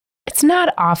It's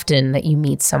not often that you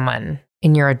meet someone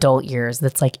in your adult years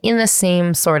that's like in the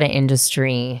same sort of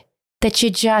industry that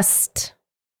you just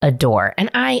adore.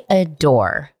 And I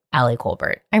adore Allie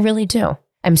Colbert. I really do.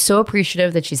 I'm so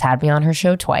appreciative that she's had me on her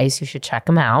show twice. You should check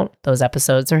them out. Those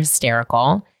episodes are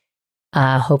hysterical.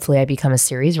 Hopefully I become a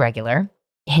series regular.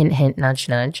 Hint, hint, nudge,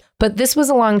 nudge. But this was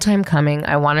a long time coming.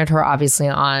 I wanted her obviously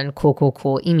on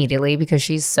Cool immediately because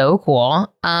she's so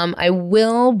cool. I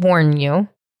will warn you,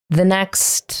 the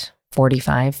next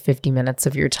 45, 50 minutes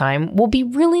of your time will be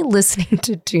really listening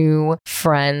to two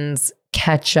friends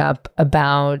catch up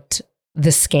about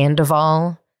the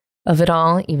Scandival of it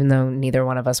all, even though neither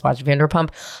one of us watched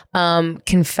Vanderpump.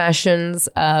 Confessions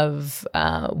of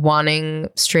wanting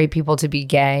straight people to be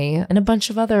gay and a bunch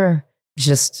of other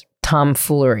just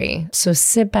tomfoolery. So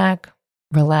sit back,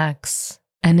 relax,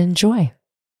 and enjoy.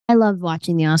 I love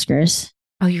watching the Oscars.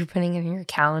 Oh, you're putting it in your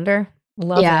calendar?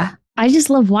 Love it. I just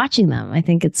love watching them. I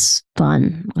think it's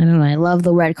fun. I don't know. I love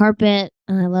the red carpet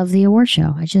and I love the award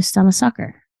show. I'm a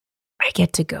sucker. I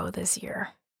get to go this year.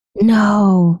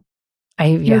 No.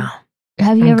 Have you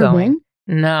ever been?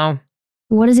 No.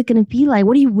 What is it going to be like?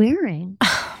 What are you wearing?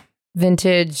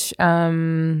 Vintage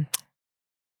Oscar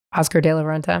de la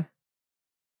Renta.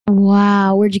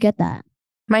 Wow. Where'd you get that?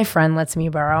 My friend lets me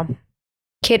borrow.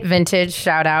 Kit Vintage,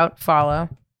 shout out, follow.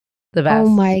 The best. Oh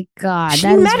my God.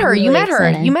 You met her.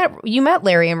 You met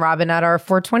Larry and Robin at our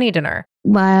 420 dinner.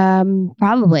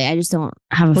 Probably. I just don't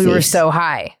have a face. We were so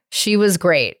high. She was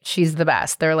great. She's the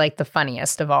best. They're like the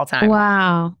funniest of all time.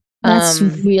 Wow. That's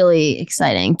really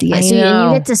exciting to get. And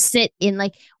you get to sit in,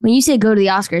 like, when you say go to the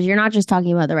Oscars, you're not just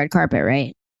talking about the red carpet,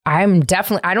 right? I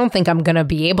don't think I'm going to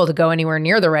be able to go anywhere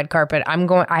near the red carpet.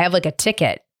 I have like a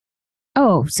ticket.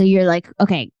 Oh, so you're like,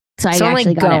 okay. So I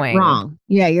actually got it wrong.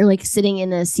 Yeah, you're like sitting in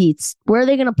the seats. Where are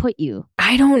they going to put you?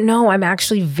 I don't know. I'm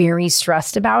actually very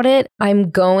stressed about it.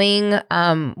 I'm going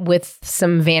with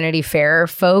some Vanity Fair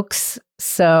folks.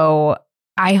 So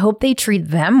I hope they treat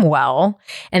them well.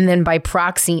 And then by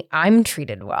proxy, I'm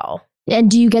treated well.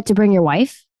 And do you get to bring your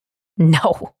wife?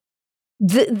 No.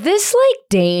 This like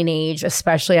day and age,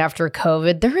 especially after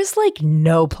COVID, there is like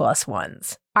no plus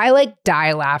ones. I like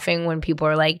die laughing when people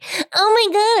are like, oh my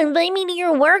God, invite me to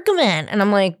your work event. And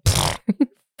I'm like,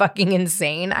 fucking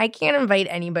insane. I can't invite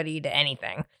anybody to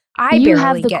anything. You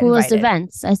have the coolest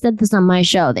events. I said this on my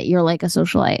show that you're like a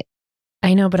socialite.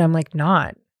 I know, but I'm like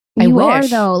not. You are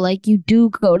though. Like you do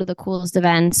go to the coolest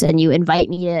events and you invite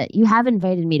me to, you have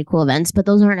invited me to cool events, but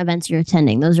those aren't events you're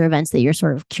attending. Those are events that you're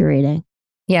sort of curating.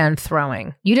 Yeah, and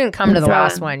throwing. You didn't come to the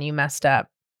last one. You messed up.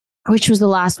 Which was the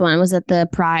last one? Was it the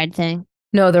Pride thing?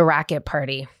 No, the racket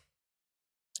party.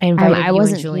 I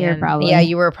wasn't here probably. Yeah,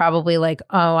 you were probably like,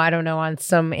 oh, I don't know, on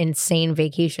some insane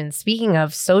vacation. Speaking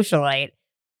of socialite,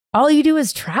 all you do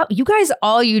is travel. You guys,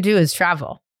 all you do is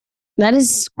travel. That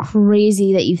is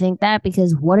crazy that you think that,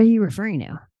 because what are you referring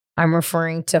to? I'm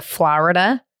referring to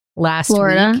Florida last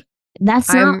week.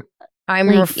 That's not... I'm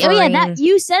like, referring... Oh yeah,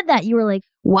 you said that. You were like,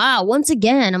 wow, once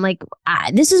again. I'm like,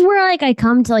 this is where like I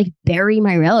come to like bury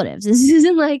my relatives. This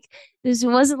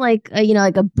wasn't like,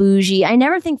 like a bougie. I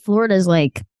never think Florida's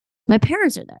like, my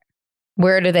parents are there.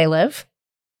 Where do they live?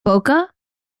 Boca.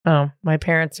 Oh, my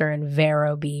parents are in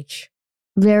Vero Beach.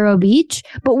 Vero Beach?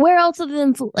 But where else other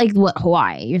than, like, what,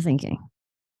 Hawaii, you're thinking?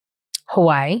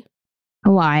 Hawaii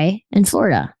and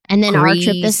Florida. And then Greece,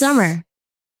 our trip this summer.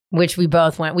 Which we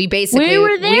both went. We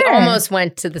were there. We almost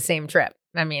went to the same trip.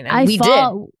 I mean, we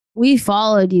did. We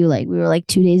followed you, like, we were like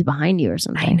 2 days behind you or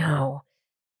something. I know.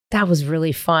 That was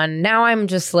really fun. Now I'm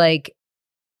just like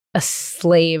a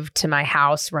slave to my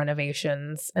house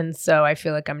renovations. And so I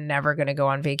feel like I'm never going to go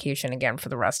on vacation again for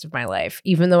the rest of my life,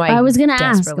 even though I was going to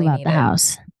ask about the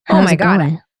house. Oh my God.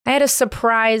 I had a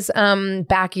surprise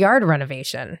backyard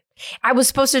renovation. I was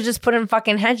supposed to just put in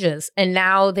fucking hedges, and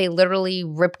now they literally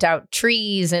ripped out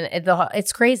trees, and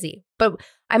it's crazy. But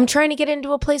I'm trying to get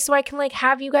into a place so I can like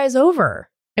have you guys over.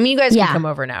 I mean, you guys can come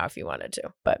over now if you wanted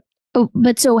to, but. Oh,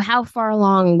 but so how far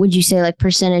along would you say, like,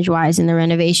 percentage wise in the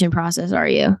renovation process are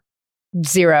you?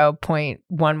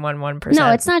 0.111%.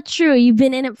 No, it's not true. You've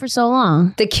been in it for so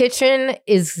long. The kitchen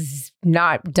is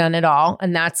not done at all,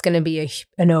 and that's going to be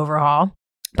an overhaul.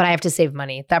 But I have to save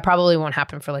money. That probably won't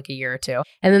happen for like a year or two.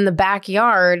 And then the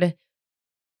backyard.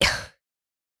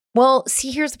 Well,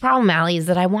 see, here's the problem, Allie, is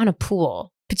that I want a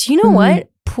pool. But you know what?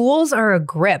 Pools are a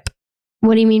grip.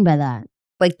 What do you mean by that?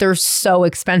 Like, they're so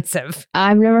expensive.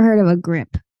 I've never heard of a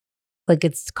grip. Like,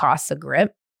 it costs a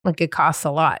grip. Like, it costs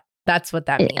a lot. That's what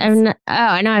that means.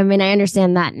 I know. I mean, I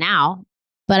understand that now.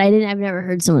 But I've never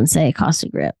heard someone say it costs a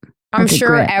grip. I'm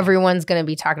sure everyone's going to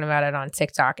be talking about it on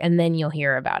TikTok, and then you'll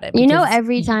hear about it. You know,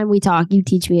 every time we talk, you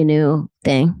teach me a new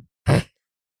thing.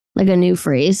 like a new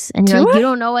phrase. And you're like, you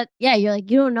don't know what, you're like,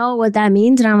 you don't know what that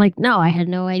means. And I'm like, no, I had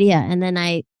no idea. And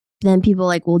then people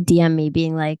like will DM me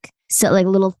being like, so like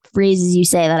little phrases you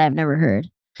say that I've never heard.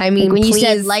 I mean, like when please. you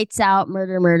said lights out,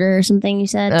 murder, murder or something you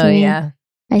said to me. Yeah.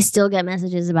 I still get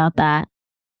messages about that.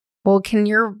 Well, can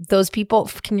your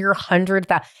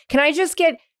 100,000, can I just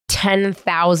get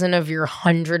 10,000 of your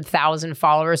 100,000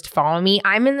 followers to follow me?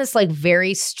 I'm in this like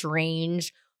very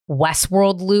strange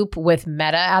Westworld loop with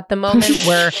Meta at the moment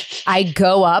where I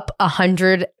go up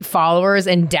 100 followers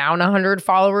and down 100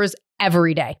 followers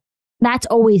every day. That's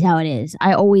always how it is.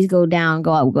 I always go down,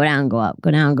 go up, go down, go up,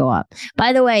 go down, go up.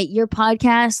 By the way, your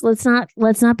podcast,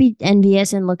 let's not be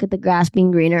envious and look at the grass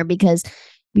being greener, because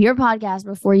your podcast,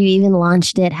 before you even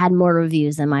launched it, had more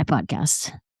reviews than my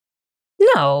podcast.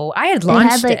 No, I had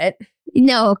launched it.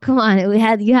 No, come on.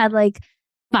 You had like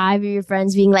 5 of your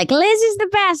friends being like, Liz is the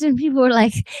best. And people were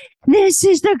like, this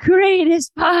is the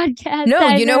greatest podcast. No,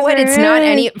 I've you know what? ever It's not heard.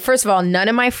 any. First of all, none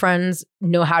of my friends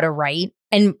know how to write.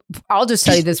 And I'll just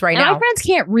tell you this right now. My friends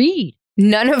can't read.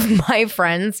 None of my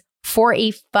friends, for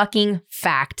a fucking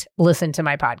fact, listen to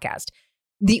my podcast.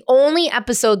 The only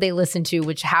episode they listened to,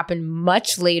 which happened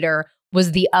much later,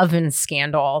 was the oven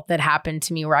scandal that happened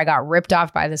to me where I got ripped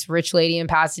off by this rich lady in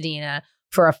Pasadena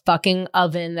for a fucking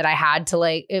oven that I had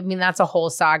to that's a whole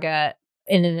saga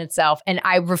in and itself. And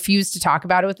I refused to talk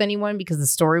about it with anyone because the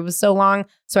story was so long.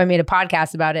 So I made a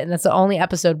podcast about it. And that's the only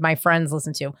episode my friends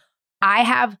listen to. I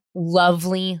have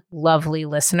lovely, lovely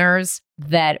listeners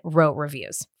that wrote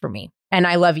reviews for me. And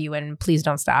I love you, and please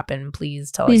don't stop, and please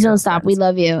tell us. Please don't stop. We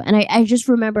love you. And I just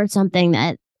remembered something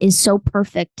that is so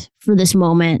perfect for this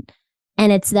moment.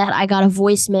 And it's that I got a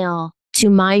voicemail to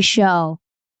my show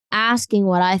asking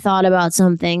what I thought about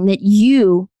something that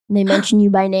they mention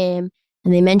you by name,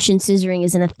 and they mention scissoring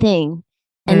isn't a thing.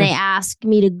 And they asked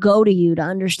me to go to you to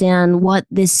understand what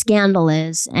this scandal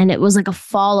is. And it was like a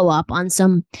follow-up on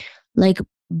some like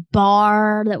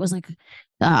bar that was like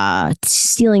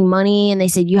stealing money, and they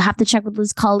said you have to check with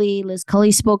Liz Cully. Liz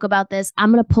Cully spoke about this. I'm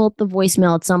gonna pull up the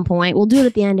voicemail at some point. We'll do it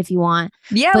at the end if you want.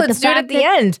 Yeah, but let's do it at the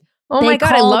end. Oh my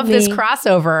God, I love this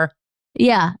crossover.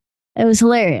 Yeah, it was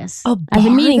hilarious. I've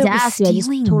been meaning to ask you. I just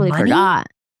totally forgot.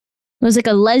 It was like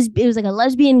a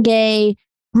lesbian gay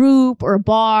group or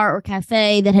bar or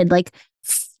cafe that had like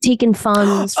taken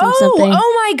funds from something.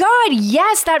 Oh my God,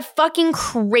 yes, that fucking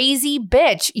crazy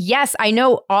bitch. Yes, I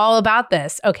know all about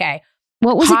this. Okay.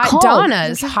 What was it called?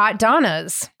 Hot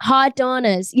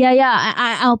Donnas. Yeah.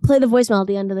 I'll play the voicemail at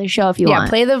the end of the show if you want. Yeah,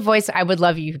 play the voice. I would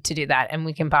love you to do that, and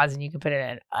we can pause and you can put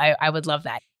it in. I would love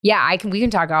that. Yeah, we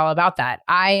can talk all about that.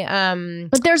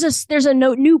 But there's a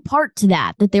new part to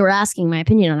that they were asking my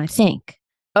opinion on, I think.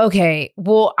 Okay.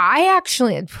 Well, I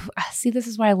actually see. This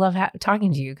is why I love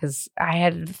talking to you, because I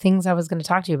had things I was going to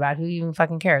talk to you about. Who even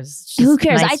fucking cares? Who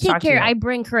cares? I take care. I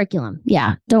bring curriculum.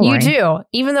 Yeah, don't worry. You do.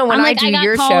 Even though when I do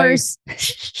your shows,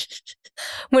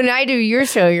 when I do your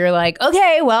show, you're like,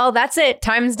 okay, well, that's it.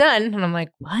 Time's done. And I'm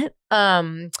like, what?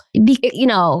 Come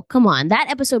on. That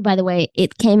episode, by the way,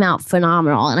 it came out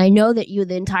phenomenal. And I know that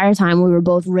the entire time we were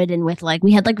both ridden with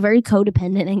we had very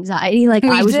codependent anxiety. Like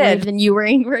I was worried and you were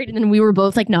angry, and then we were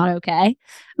both not okay.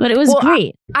 But it was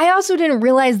great. I also didn't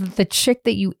realize that the chick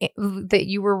that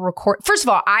you were recording. First of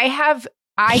all, I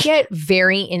get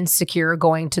very insecure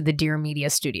going to the Dear Media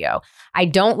studio. I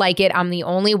don't like it. I'm the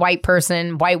only white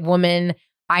woman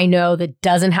I know that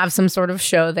doesn't have some sort of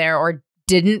show there, or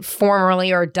didn't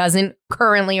formerly, or doesn't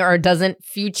currently, or doesn't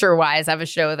future-wise have a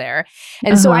show there.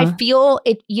 And so I feel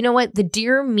it, you know what? The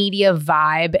Dear Media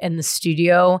vibe and the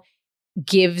studio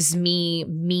gives me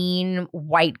mean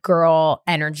white girl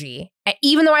energy.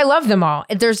 Even though I love them all.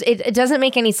 It doesn't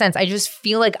make any sense. I just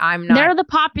feel like I'm not. They're the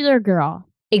popular girl.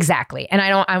 Exactly. And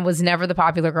I was never the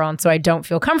popular girl. And so I don't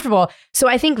feel comfortable. So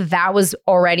I think that was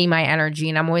already my energy.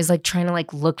 And I'm always trying to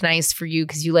look nice for you,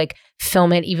 because you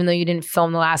film it, even though you didn't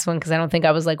film the last one, because I don't think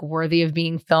I was worthy of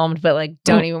being filmed. But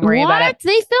don't even worry about it.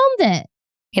 They filmed it.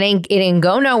 It ain't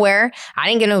go nowhere. I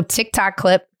didn't get no TikTok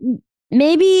clip.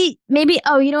 Maybe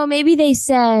they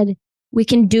said we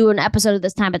can do an episode at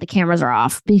this time, but the cameras are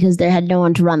off because they had no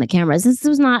one to run the cameras. This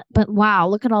was not, but wow,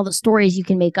 look at all the stories you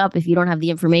can make up if you don't have the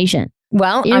information.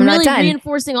 Well, You're I'm really not done.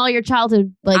 Reinforcing all your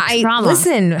childhood trauma.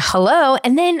 Listen, hello.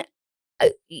 And then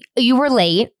you were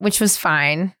late, which was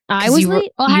fine. I was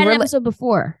late? I had an episode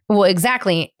before. Well,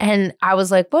 exactly. And I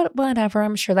was like, whatever.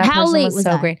 I'm sure that How person late was so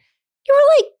that? great. You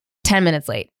were 10 minutes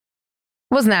late.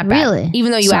 Wasn't that bad? Really?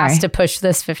 Even though you Sorry. asked to push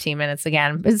this 15 minutes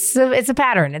again. It's a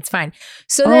pattern. It's fine.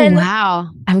 So then, wow.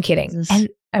 I'm kidding. And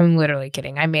I'm literally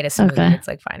kidding. I made a smoothie. Okay.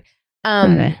 It's fine.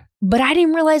 Okay. But I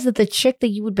didn't realize that the chick that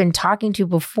you had been talking to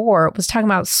before was talking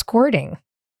about squirting.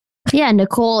 Yeah,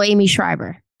 Nicole Amy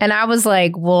Schreiber. And I was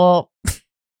like, well,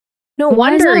 no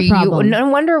Why is that a wonder problem? no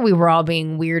wonder we were all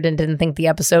being weird and didn't think the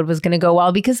episode was going to go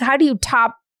well, because how do you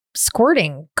top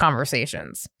squirting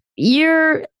conversations?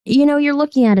 You're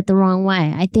looking at it the wrong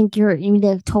way. I think you need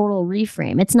a total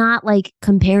reframe. It's not like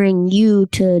comparing you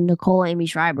to Nicole Amy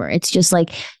Schreiber. It's just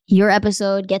like your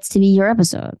episode gets to be your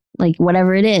episode, like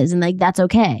whatever it is, and like that's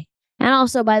okay. And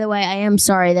also, by the way, I am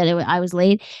sorry that I was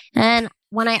late. And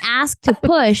when I asked to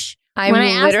push, but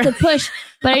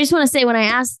I just want to say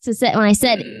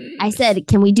I said,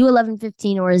 can we do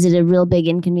 11:15 or is it a real big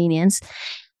inconvenience?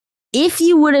 If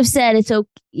you would have said it's okay,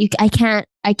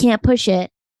 I can't push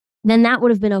it, then that would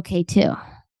have been okay too.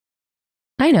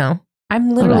 I know.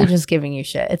 I'm literally just giving you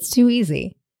shit. It's too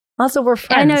easy. Also, we're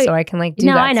friends, so I can like do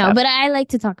that. No, I know, stuff. But I like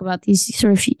to talk about these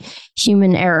sort of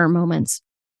human error moments.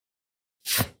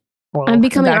 Well, I'm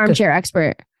becoming an armchair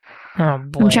expert. Oh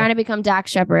boy. I'm trying to become Dax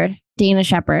Shepard, Dana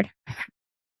Shepard.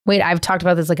 Wait, I've talked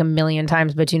about this like a million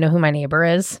times, but do you know who my neighbor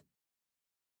is?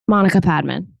 Monica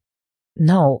Padman.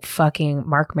 No, fucking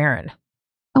Mark Maron.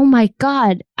 Oh my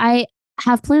God. I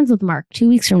have plans with Mark 2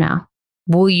 weeks from now.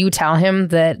 Will you tell him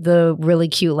that the really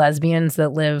cute lesbians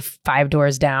that live 5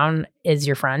 doors down is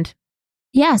your friend?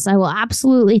 Yes, I will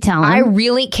absolutely tell him.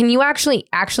 Can you actually,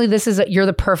 you're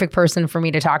the perfect person for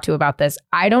me to talk to about this.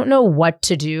 I don't know what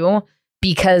to do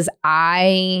because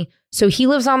so he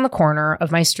lives on the corner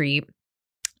of my street.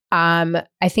 I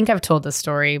think I've told this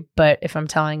story, but if I'm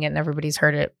telling it and everybody's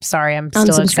heard it, sorry, I'm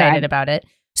still excited about it.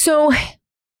 So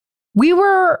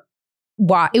it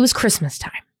was Christmas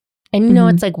time. And you know,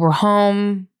 it's like we're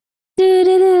home. Yeah.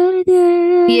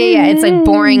 It's like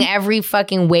boring. Every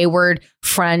fucking wayward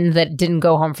friend that didn't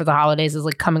go home for the holidays is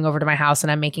like coming over to my house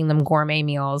and I'm making them gourmet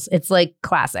meals. It's like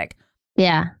classic.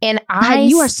 Yeah. And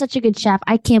you are such a good chef.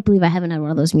 I can't believe I haven't had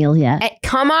one of those meals yet.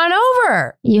 Come on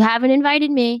over. You haven't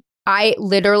invited me. I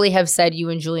literally have said you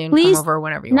and Julian come over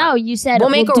whenever you want. No, you said we'll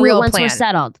make a real plan. Once we're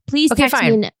settled. Please text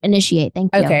me and initiate.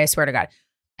 Thank you. Okay, I swear to God.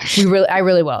 I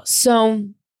really will. So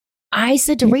I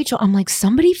said to Rachel, I'm like,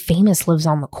 somebody famous lives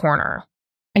on the corner.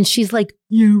 And she's like,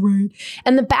 yeah, right.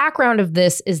 And the background of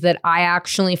this is that I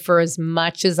actually, for as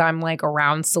much as I'm like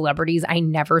around celebrities, I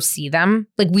never see them.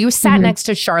 Like we sat next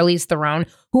to Charlize Theron,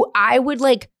 who I would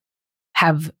like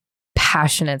have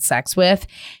passionate sex with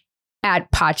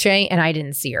at Pache, and I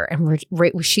didn't see her. And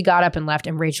she got up and left,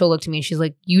 and Rachel looked at me and she's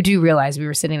like, you do realize we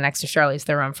were sitting next to Charlize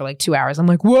Theron for like 2 hours. I'm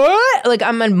like, what? Like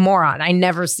I'm a moron. I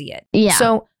never see it. Yeah.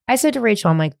 So I said to Rachel,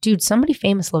 I'm like, dude, somebody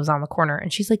famous lives on the corner.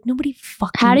 And she's like, nobody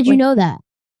fucking. How did you know that?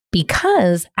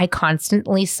 Because I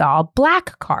constantly saw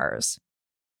black cars.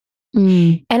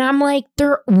 And I'm like,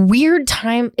 they're weird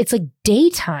time. It's like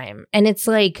daytime. And it's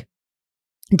like,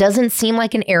 doesn't seem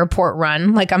like an airport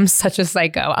run. Like I'm such a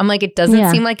psycho. I'm like, it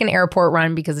doesn't seem like an airport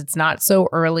run because it's not so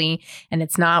early and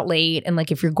it's not late. And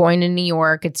like, if you're going to New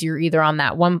York, you're either on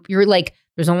that one, you're like,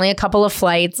 there's only a couple of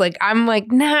flights. Like, I'm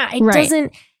like, nah, it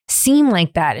doesn't seem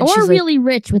like that. And or really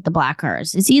rich with the black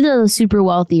cars. It's either the super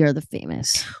wealthy or the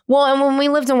famous. Well, and when we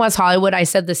lived in West Hollywood, I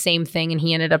said the same thing and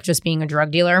he ended up just being a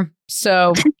drug dealer.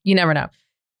 So you never know.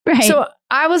 Right. So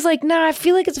I was like, nah, I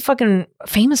feel like it's a fucking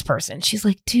famous person. She's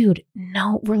like, dude,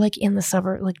 no, we're like in the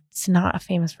suburb. Like it's not a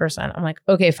famous person. I'm like,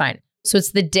 okay, fine. So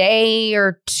it's the day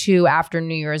or two after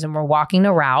New Year's and we're walking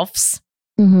to Ralph's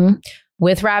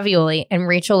with ravioli. And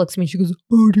Rachel looks at me. She goes,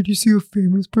 oh, did you see a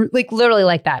famous person? Like literally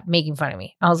like that, making fun of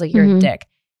me. I was like, you're a dick.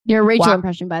 Your Rachel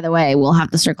impression, by the way, we'll have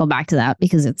to circle back to that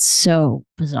because it's so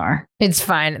bizarre. It's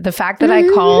fine. The fact that I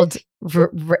called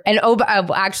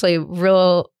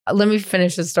let me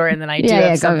finish the story and then I do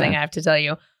have something I have to tell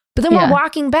you. But then we're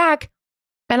walking back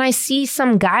and I see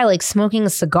some guy like smoking a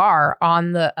cigar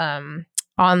on the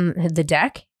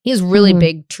deck. He has really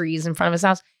big trees in front of his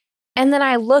house. And then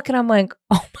I look and I'm like,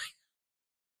 oh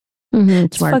my,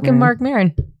 it's fucking Mark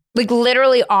Maron. Like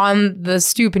literally on the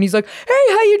stoop. And he's like, hey,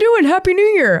 how you doing? Happy New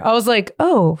Year. I was like,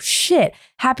 oh shit,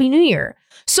 Happy New Year.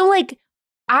 So like,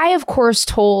 I, of course,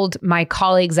 told my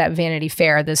colleagues at Vanity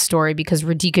Fair this story because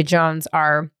Radhika Jones,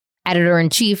 our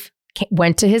editor-in-chief,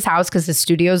 went to his house because his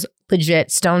studio's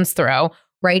legit stone's throw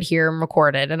right here and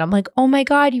recorded. And I'm like, oh my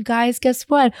God, you guys, guess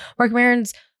what? Mark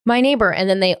Maron's my neighbor. And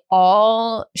then they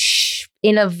all,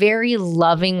 in a very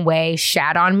loving way,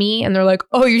 shat on me. And they're like,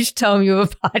 oh, you should tell him you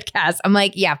have a podcast. I'm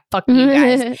like, yeah, fuck you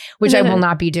guys, which I will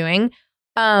not be doing.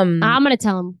 I'm going to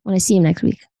tell him when I see him next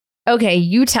week. Okay,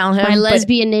 you tell him. My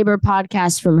lesbian neighbor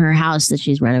podcast from her house that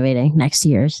she's renovating next to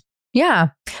yours. Yeah.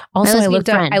 Also, Let's I be a looked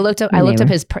up friend.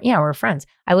 his, we're friends.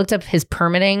 I looked up his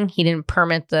permitting. He didn't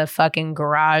permit the fucking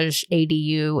garage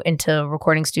ADU into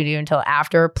recording studio until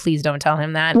after. Please don't tell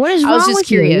him that. What is I was wrong just with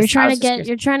curious. you?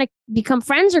 You're trying to become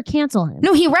friends or cancel him?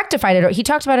 No, he rectified it. He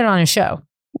talked about it on his show.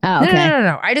 Oh, okay.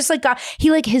 No. I just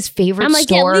like his favorite I'm like,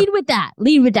 store. yeah,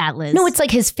 lead with that, Liz. No, it's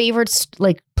like his favorite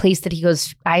like place that he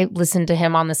goes. I listened to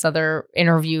him on this other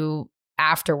interview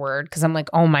afterward because I'm like,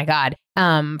 oh my God,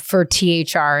 for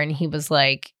THR. And he was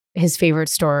like, his favorite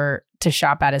store to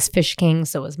shop at is Fish King.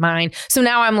 So was mine. So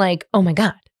now I'm like, oh my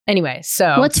God. Anyway,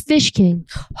 so. What's Fish King?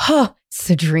 Oh, it's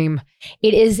a dream.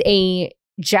 It is a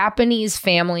Japanese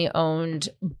family owned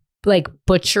like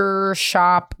butcher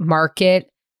shop market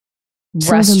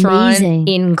restaurant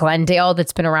in Glendale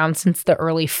that's been around since the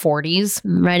early 40s.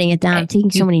 I'm writing it down. I'm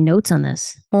taking so many notes on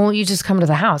this. Well, you just come to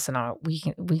the house and we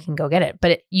can go get it.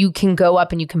 But you can go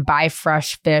up and you can buy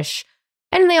fresh fish.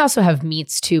 And they also have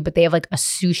meats too, but they have like a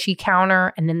sushi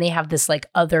counter. And then they have this like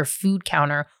other food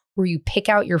counter where you pick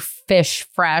out your fish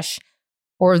fresh,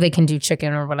 or they can do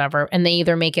chicken or whatever. And they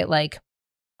either make it like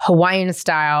Hawaiian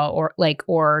style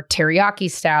or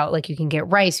teriyaki style. Like you can get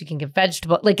rice, you can get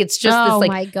vegetable. Like it's just this like,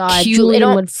 oh my God, cute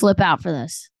Julian would flip out for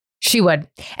this. She would.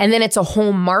 And then it's a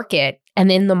whole market.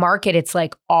 And in the market, it's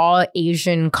like all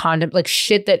Asian condiment, like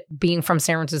shit that being from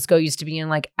San Francisco used to be in,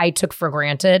 like I took for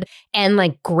granted, and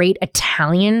like great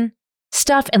Italian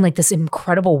stuff and like this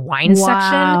incredible wine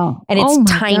section. And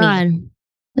it's tiny. God.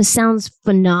 This sounds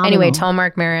phenomenal. Anyway, tell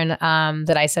Mark Maron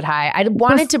that I said hi. I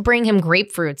wanted to bring him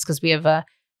grapefruits because we have a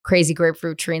crazy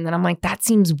grapefruit tree. And then I'm like, that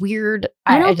seems weird.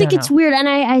 I don't think it's weird. And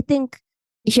I think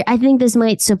this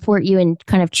might support you in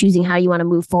kind of choosing how you want to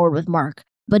move forward with Mark.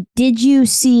 But did you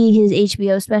see his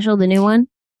HBO special, the new one?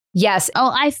 Yes.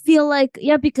 Oh, I feel like,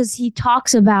 yeah, because he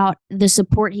talks about the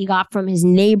support he got from his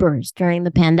neighbors during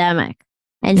the pandemic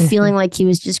and feeling like he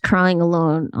was just crying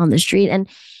alone on the street. And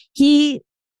he,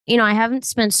 I haven't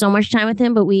spent so much time with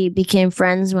him, but we became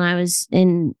friends when I was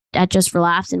at Just for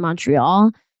Laughs in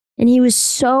Montreal. And he was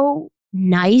so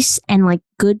nice and like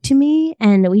good to me.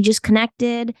 And we just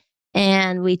connected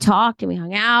and we talked and we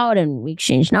hung out and we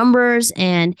exchanged numbers.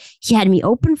 And he had me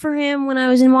open for him when I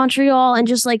was in Montreal and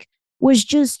just like was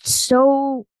just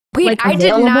so. Wait, like, I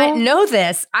did not know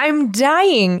this. I'm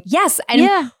dying. Yes. And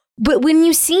yeah. But when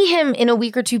you see him in a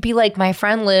week or two, be like, my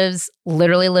friend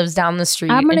literally lives down the street.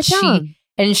 I'm going to tell him.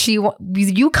 And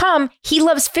you come, he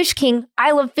loves Fish King.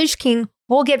 I love Fish King.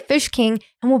 We'll get Fish King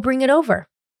and we'll bring it over.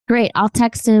 Great. I'll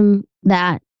text him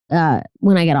that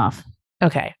when I get off.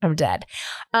 Okay, I'm dead.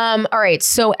 All right.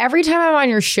 So every time I'm on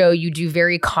your show, you do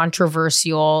very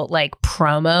controversial like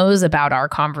promos about our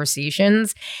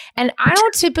conversations. And I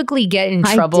don't typically get in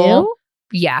trouble. I do?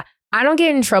 Yeah. I don't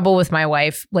get in trouble with my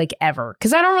wife like ever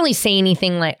because I don't really say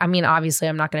anything like, I mean, obviously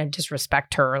I'm not going to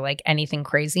disrespect her or like anything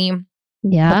crazy.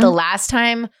 Yeah. But the last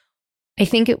time, I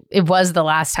think it was the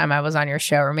last time I was on your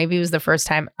show, or maybe it was the first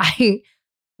time I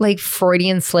like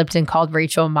Freudian slipped and called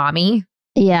Rachel mommy.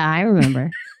 Yeah, I remember.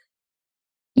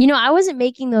 I wasn't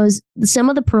making those. Some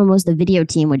of the promos the video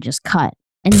team would just cut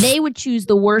and they would choose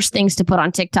the worst things to put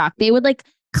on TikTok. They would like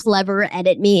clever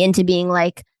edit me into being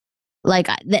like I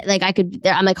could,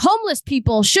 I'm like, homeless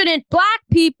people shouldn't, black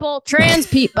people, trans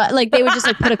people. Like they would just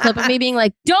like put a clip of me being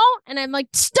like, don't. And I'm like,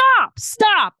 stop.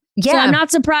 Yeah. So I'm not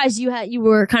surprised you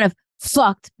were kind of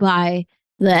fucked by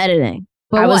the editing.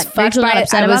 But I was fucked by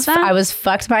I was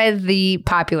fucked by the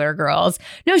popular girls.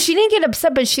 No, she didn't get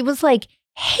upset, but she was like,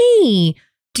 hey,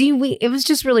 it was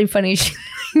just really funny. She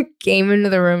came into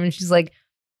the room and she's like,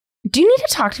 do you need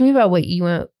to talk to me about what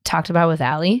you talked about with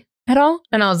Allie at all?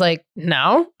 And I was like,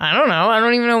 no, I don't know. I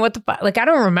don't even know what the fuck. Like, I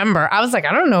don't remember. I was like,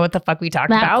 I don't know what the fuck we talked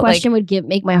about. That question would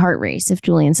make my heart race if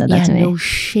Julian said that to me. No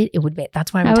shit, it would be.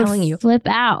 That's why I'm telling you. Flip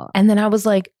out. And then I was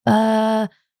like,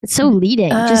 it's so leading.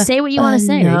 Just say what you want to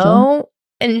say, no. Rachel.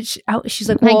 And she's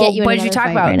like, well, what did you talk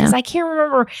about? Because I can't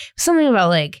remember. Something about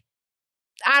like,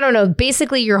 I don't know.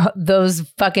 Basically, those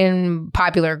fucking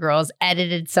popular girls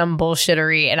edited some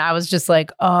bullshittery, and I was just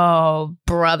like, "Oh,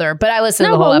 brother!" But I listened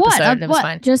to the whole episode, and it was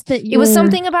fine. Just that it was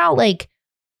something about like,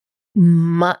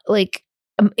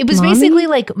 it was basically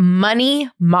like money,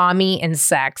 mommy, and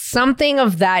sex, something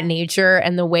of that nature.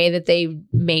 And the way that they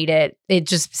made it, it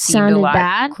just seemed a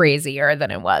lot crazier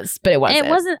than it was. But it wasn't. It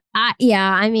wasn't.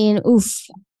 I mean, oof.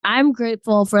 I'm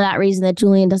grateful for that reason that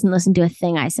Julian doesn't listen to a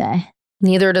thing I say.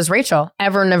 Neither does Rachel.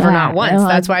 Ever, never, not once.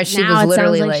 That's why she was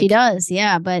literally it sounds like she does.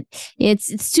 Yeah, but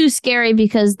it's too scary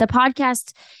because the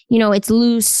podcast, it's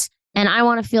loose, and I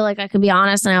want to feel like I can be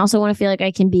honest, and I also want to feel like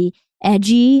I can be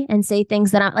edgy and say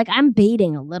things that I'm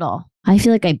baiting a little. I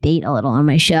feel like I bait a little on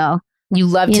my show. You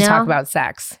love to talk about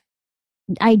sex.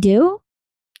 I do.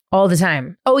 All the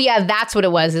time. Oh yeah, that's what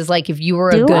it was. Is like if you were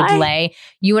a Do good I? lay,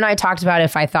 you and I talked about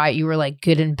if I thought you were like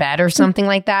good in bed or something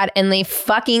like that. And they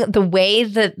the way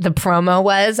that the promo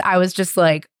was, I was just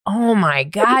like, oh my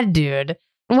God, dude.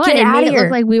 What? Get It outta made it here.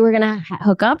 look like we were gonna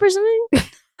hook up or something?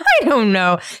 I don't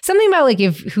know. Something about like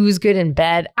who's good in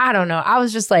bed. I don't know. I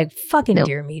was just like, fucking No.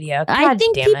 dear media. God I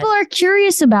think damn people it. are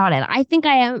curious about it. I think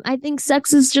I am. I think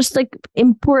sex is just like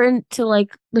important to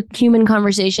like the human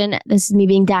conversation. This is me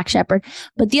being Dak Shepard.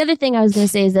 But the other thing I was going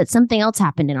to say is that something else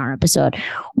happened in our episode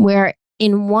where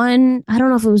in one, I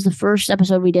don't know if it was the first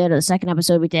episode we did or the second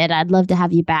episode we did. I'd love to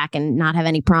have you back and not have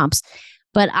any prompts.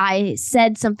 But I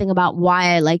said something about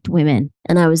why I liked women.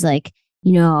 And I was like,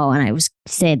 and I was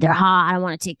saying they're hot. I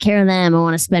want to take care of them. I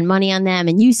want to spend money on them.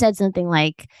 And you said something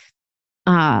like,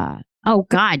 oh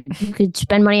God, you could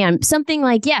spend money on something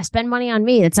like, yeah, spend money on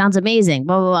me. That sounds amazing.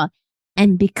 Blah, blah, blah.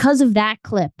 And because of that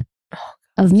clip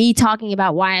of me talking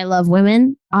about why I love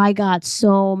women, I got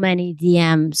so many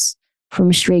DMs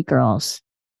from straight girls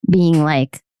being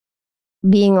like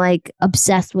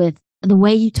obsessed with the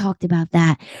way you talked about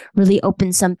that really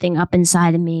opened something up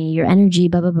inside of me, your energy,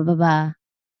 blah, blah, blah, blah, blah.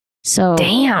 So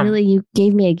Damn. really, you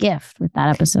gave me a gift with that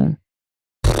episode.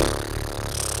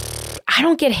 I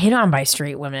don't get hit on by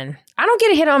straight women. I don't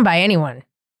get hit on by anyone.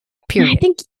 Period. I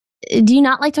think, do you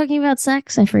not like talking about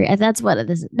sex? I forget. That's what it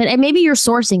is. But maybe you're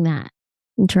sourcing that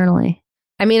internally.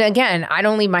 I mean, again, I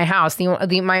don't leave my house.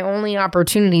 My only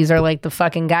opportunities are like the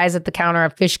fucking guys at the counter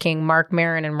at Fish King, Mark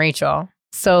Maron and Rachel.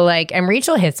 So like, and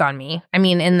Rachel hits on me. I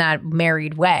mean, in that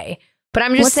married way. But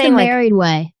I'm just What's saying, the like, married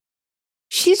way?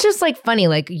 she's just like funny.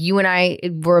 Like you and I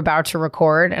were about to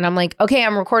record and I'm like, okay,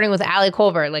 I'm recording with Ali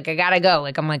Colbert. Like I gotta go.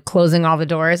 Like I'm like closing all the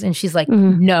doors. And she's like,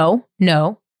 no,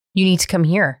 you need to come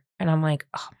here. And I'm like,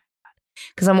 oh my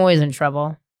God. Because I'm always in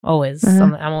trouble. Always.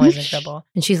 I'm always in trouble.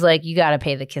 And she's like, you gotta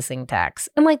pay the kissing tax.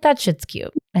 I'm like, that shit's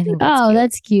cute. I think that's cute.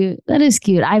 That's cute. That is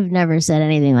cute. I've never said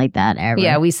anything like that ever.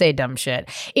 Yeah, we say dumb shit.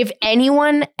 If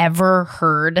anyone ever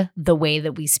heard the way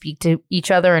that we speak to each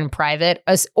other in private,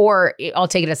 or I'll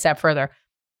take it a step further,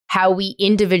 how we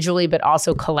individually but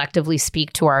also collectively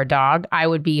speak to our dog, I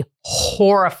would be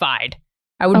horrified.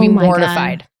 I would be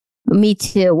mortified. God. Me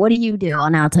too. What do you do?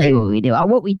 And I'll tell you what we do.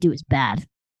 What we do is bad.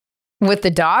 With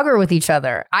the dog or with each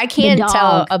other? I can't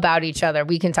tell about each other.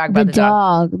 We can talk about the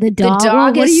dog. The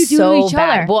dog. What do you is do so to each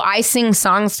bad. other? Well, I sing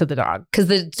songs to the dog because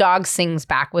the dog sings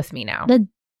back with me now.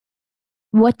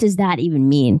 What does that even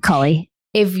mean, Cully?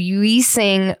 If we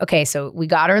sing, okay, so we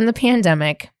got her in the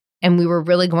pandemic and we were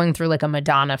really going through like a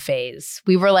Madonna phase.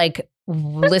 We were like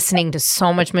listening to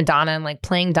so much Madonna and like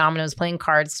playing dominoes, playing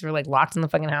cards. We were like locked in the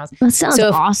fucking house. That sounds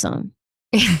awesome.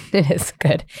 It is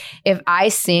good. If I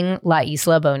sing La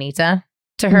Isla Bonita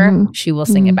to her, she will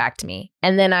sing it back to me.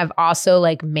 And then I've also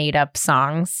like made up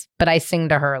songs, but I sing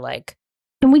to her like.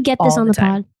 Can we get this on the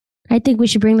time. pod? I think we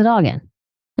should bring the dog in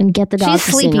and get the dog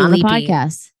to sing on the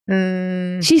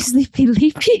podcast. She's sleepy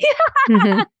leapy.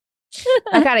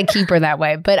 I gotta keep her that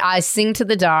way, but I sing to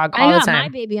the dog all the time. I got my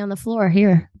baby on the floor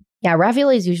here. Yeah,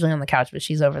 Ravioli is usually on the couch, but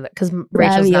she's over there because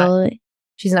Rachel's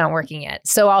she's not working yet.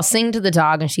 So I'll sing to the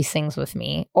dog and she sings with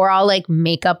me, or I'll like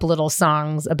make up little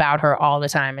songs about her all the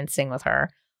time and sing with her.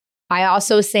 I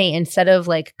also say, instead of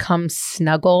like come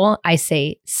snuggle, I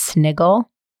say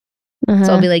sniggle.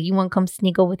 So I'll be like, you want to come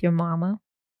sniggle with your mama?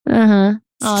 Oh,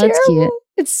 that's cute.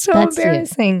 It's so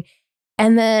embarrassing. Cute.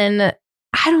 And then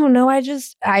I don't know.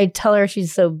 I tell her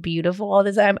she's so beautiful all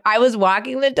the time. I was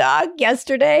walking the dog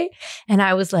yesterday and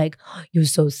I was like, oh, you're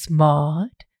so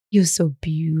smart. You're so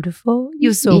beautiful.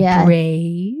 You're so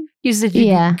brave. You're such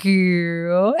a good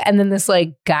girl. And then this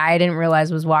like guy I didn't realize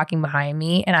was walking behind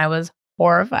me and I was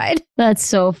horrified. That's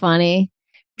so funny.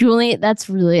 Julian, that's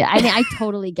really, I mean, I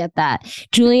totally get that.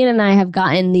 Julian and I have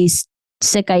gotten these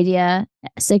sick,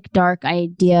 dark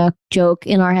idea joke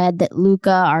in our head that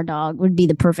Luca, our dog, would be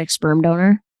the perfect sperm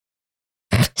donor.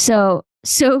 So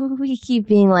we keep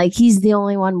being like, he's the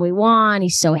only one we want.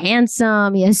 He's so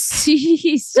handsome. He's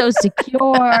so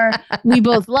secure. We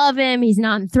both love him. He's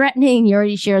non-threatening. He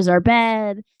already shares our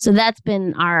bed. So that's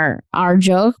been our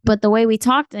joke. But the way we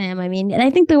talk to him, I mean, and I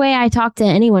think the way I talk to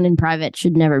anyone in private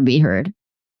should never be heard.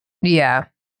 Yeah.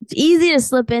 It's easy to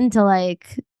slip into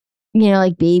like,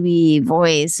 like baby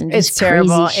voice and just it's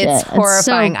terrible. Crazy shit. It's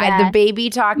horrifying. So The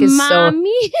baby talk is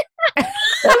Mommy?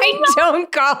 I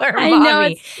don't call her Mommy. I know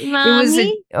it's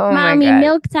Mommy. Mommy, my God.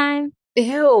 Milk time.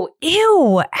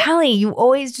 Ew. Allie, you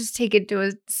always just take it to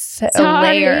a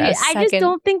layer. I just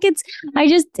don't think it's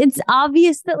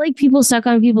obvious that like people suck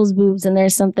on people's boobs and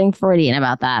there's something Freudian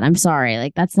about that. I'm sorry.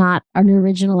 Like that's not an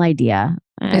original idea.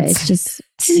 It's just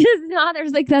not,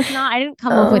 I didn't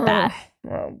come up with that.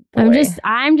 Oh, I'm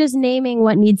boy. just naming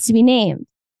what needs to be named.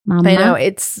 Mama. I know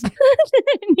it's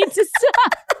needs to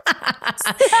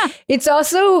stop. it's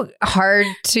also hard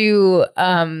to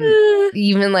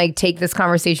even like take this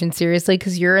conversation seriously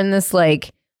because you're in this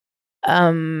like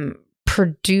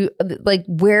produce like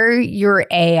where your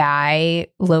AI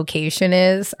location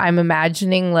is. I'm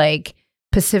imagining like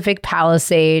Pacific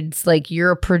Palisades, like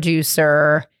you're a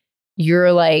producer,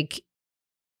 you're like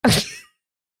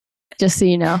Just so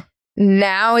you know.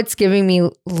 now it's giving me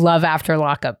Love After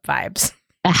Lockup vibes.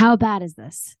 How bad is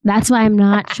this? That's why I'm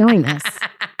not showing this.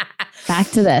 Back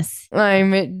to this.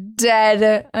 I'm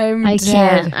dead. I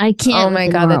can't. Oh my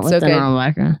God, that's so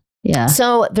good. Yeah.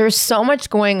 So there's so much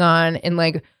going on in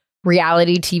like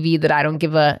reality TV that I don't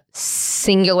give a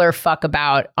singular fuck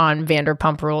about on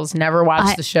Vanderpump Rules. Never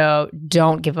watched the show.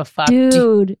 Don't give a fuck.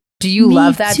 Dude. Do you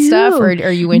love that stuff or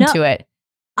are you into it?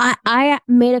 I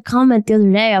made a comment the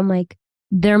other day. I'm like,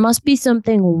 there must be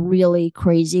something really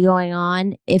crazy going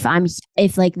on if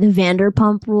like the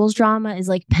Vanderpump Rules drama is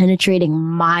like penetrating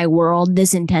my world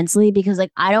this intensely, because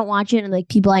like I don't watch it and like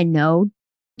people I know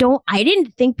I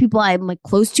didn't think people I'm like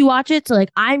close to watch it. So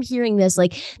like I'm hearing this,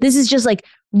 like this is just like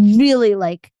really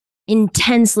like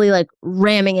intensely like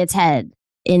ramming its head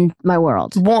in my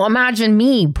world. Well, imagine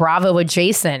me, Bravo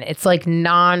adjacent. It's like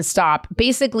nonstop.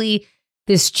 Basically,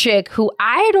 this chick who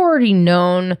I had already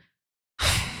known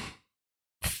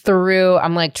through,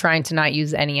 I'm like trying to not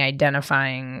use any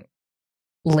identifying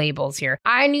labels here.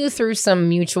 I knew through some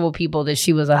mutual people that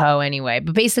she was a hoe anyway,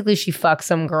 but basically she fucked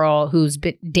some girl who's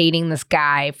been dating this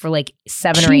guy for like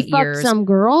 7 or 8 years. She fucked some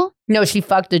girl? No, she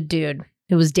fucked a dude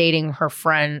who was dating her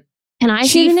friend. Can I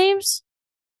see the names?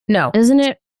 No. Isn't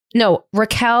it? No,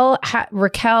 Raquel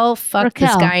fucked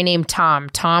this guy named Tom.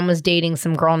 Tom was dating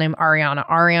some girl named Ariana.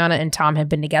 Ariana and Tom had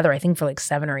been together, I think, for like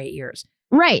 7 or 8 years.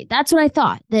 Right. That's what I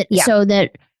thought. So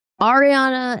that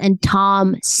Ariana and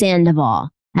Tom Sandoval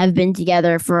have been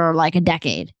together for like a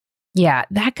decade. Yeah,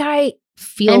 that guy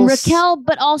feels... And Raquel,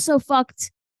 but also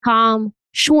fucked Tom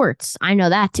Schwartz. I know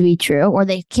that to be true. Or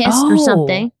they kissed or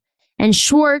something. And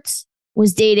Schwartz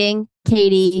was dating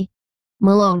Katie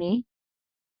Maloney.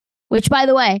 Which, by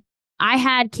the way, I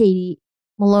had Katie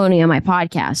Maloney on my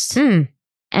podcast. And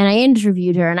I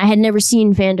interviewed her. And I had never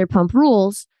seen Vanderpump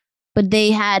Rules. But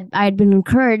I had been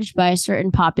encouraged by a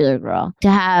certain popular girl to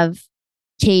have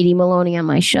Katie Maloney on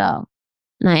my show.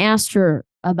 And I asked her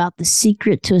about the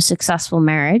secret to a successful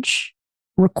marriage,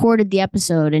 recorded the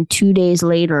episode, and 2 days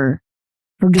later,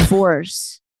 her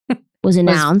divorce was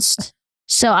announced.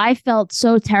 So I felt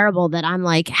so terrible that I'm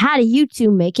like, how do you two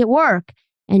make it work?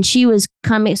 And she was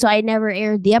coming. So I never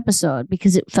aired the episode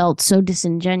because it felt so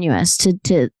disingenuous to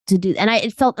do. And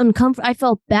it felt uncomfortable. I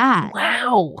felt bad.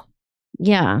 Wow.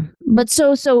 Yeah. But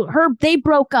so they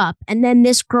broke up, and then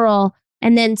this girl,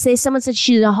 and then someone said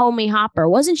she's a homie hopper.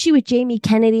 Wasn't she with Jamie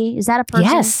Kennedy? Is that a person?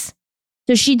 Yes.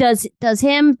 So she does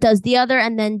him, does the other,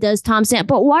 and then does Tom Sand.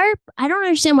 But I don't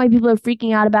understand why people are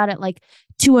freaking out about it like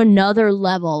to another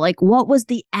level. Like what was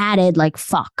the added like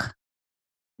fuck?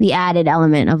 The added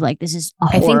element of like, this is a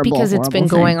horrible, I think because it's been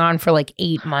thing. going on for like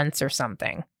 8 months or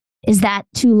something. Is that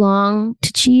too long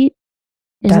to cheat?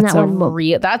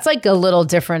 That's like a little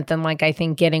different than like I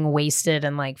think getting wasted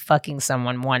and like fucking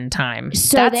someone one time.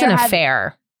 So that's an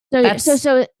affair.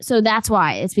 So that's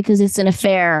why. It's because it's an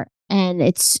affair and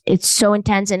it's so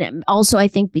intense. And also I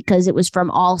think because it was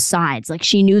from all sides. Like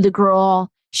she knew the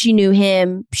girl, she knew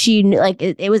him, she knew, like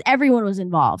it was, everyone was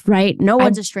involved, right? No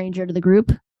one's a stranger to the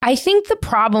group. I think the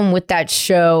problem with that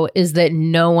show is that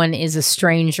no one is a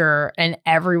stranger and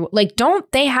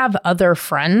don't they have other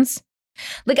friends?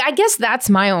 Like, I guess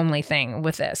that's my only thing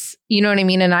with this. You know what I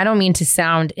mean? And I don't mean to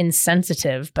sound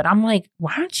insensitive, but I'm like,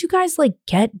 why don't you guys like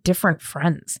get different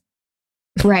friends?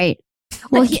 Right.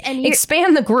 Well,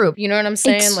 expand the group. You know what I'm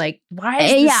saying? Like, why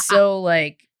is this so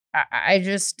like,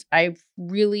 I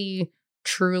really,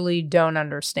 truly don't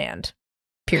understand.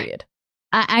 Period.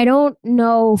 I don't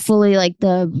know fully like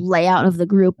the layout of the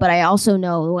group, but I also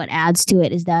know what adds to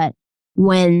it is that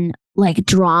when like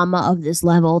drama of this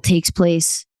level takes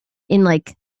place in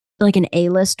like an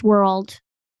A-list world,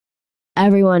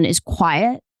 everyone is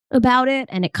quiet about it,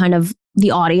 and it kind of,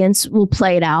 the audience will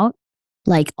play it out,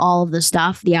 like all of the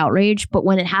stuff, the outrage. But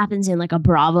when it happens in like a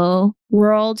Bravo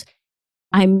world,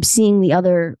 I'm seeing the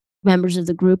other members of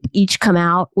the group each come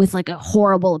out with like a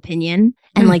horrible opinion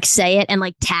and like say it and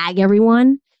like tag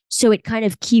everyone. So it kind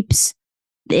of keeps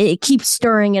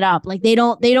stirring it up. Like they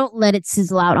don't let it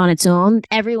sizzle out on its own.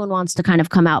 Everyone wants to kind of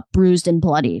come out bruised and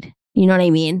bloodied. You know what I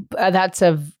mean?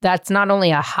 That's not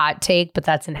only a hot take, but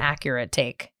that's an accurate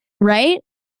take. Right?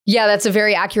 Yeah, that's a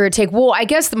very accurate take. Well, I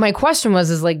guess my question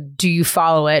is like, do you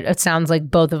follow it? It sounds like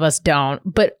both of us don't.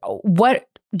 But what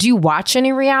do you watch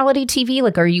any reality TV?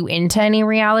 Like, are you into any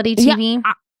reality TV?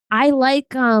 Yeah, I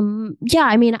like, I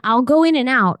mean, I'll go in and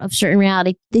out of certain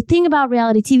reality. The thing about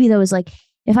reality TV, though, is like,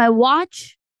 if I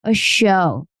watch a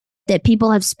show that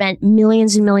people have spent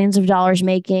millions and millions of dollars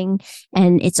making,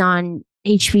 and it's on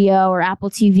HBO or Apple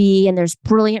TV, and there's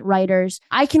brilliant writers,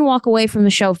 I can walk away from the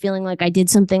show feeling like I did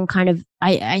something kind of,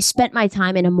 I spent my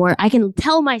time in a more, I can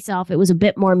tell myself it was a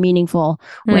bit more meaningful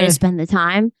way to spend the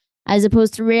time, as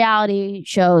opposed to reality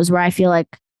shows where I feel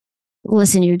like,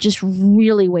 listen, you're just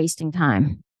really wasting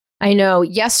time. I know.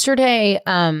 Yesterday,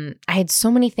 I had so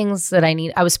many things that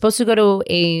I was supposed to go to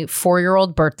a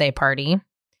 4-year-old birthday party.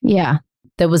 Yeah.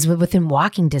 That was within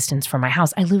walking distance from my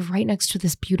house. I live right next to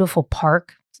this beautiful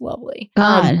park. It's lovely.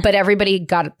 But everybody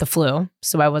got the flu,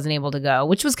 so I wasn't able to go,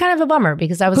 which was kind of a bummer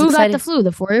because I was excited. Who got the flu?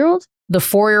 The 4-year-old? The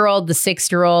 4-year-old, the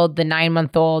 6-year-old, the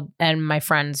 9-month-old, and my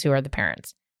friends who are the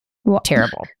parents. Well,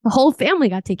 terrible. The whole family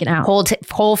got taken out.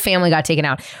 Whole family got taken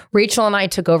out. Rachel and I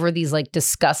took over these like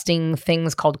disgusting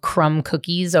things called crumb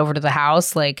cookies over to the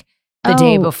house like the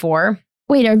day before.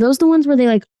 Wait, are those the ones where they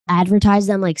like advertise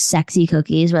them like sexy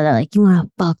cookies where they're like, you want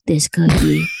to fuck this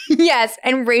cookie? Yes.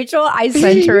 And Rachel, I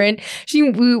sent her in.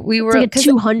 We were it's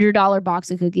like a $200 box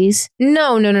of cookies.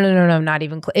 No, not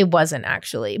even. It wasn't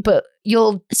actually, but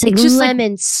it's like just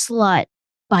lemon slut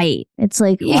bite. It's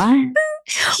like, what?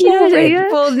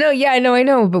 I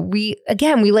know. But we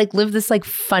like live this like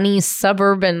funny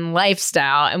suburban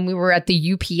lifestyle, and we were at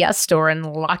the UPS store in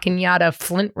La Cañada,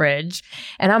 Flint Ridge,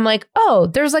 and I'm like, oh,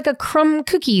 there's like a crumb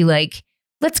cookie, like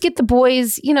let's get the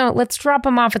boys, let's drop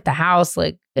them off at the house,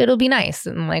 like it'll be nice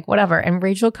and like whatever. And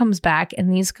Rachel comes back,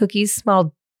 and these cookies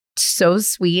smelled so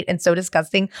sweet and so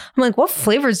disgusting. I'm like, what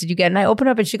flavors did you get? And I opened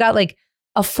up, and she got like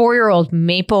a 4-year-old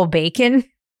maple bacon.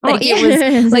 Like it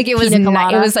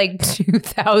was like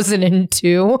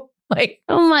 2002. Like,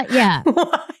 oh my, yeah.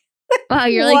 Wow,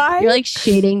 you're like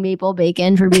shading maple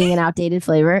bacon for being an outdated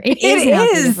flavor. It is an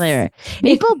outdated flavor.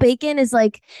 Maple bacon is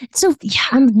like, so yeah,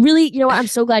 I'm really, I'm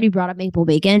so glad you brought up maple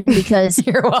bacon because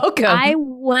you're welcome. I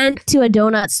went to a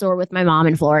donut store with my mom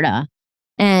in Florida,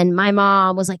 and my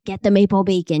mom was like, get the maple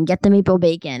bacon.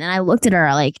 And I looked at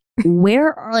her like,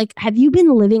 have you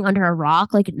been living under a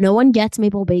rock? Like, no one gets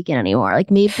maple bacon anymore. Like,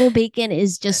 maple bacon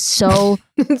is just so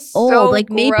old. So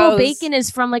like, maple bacon is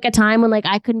from like a time when like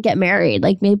I couldn't get married.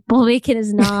 Like, maple bacon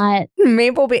is not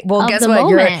maple bacon. Well, guess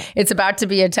what? It's about to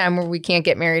be a time where we can't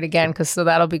get married again, so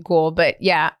that'll be cool. But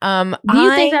yeah, do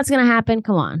you think that's gonna happen?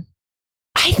 Come on.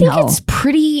 I think it's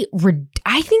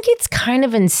I think it's kind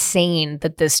of insane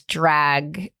that this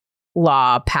drag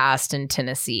law passed in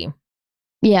Tennessee.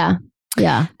 Yeah.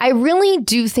 Yeah. I really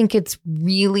do think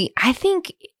I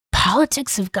think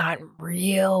politics have gotten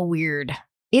real weird.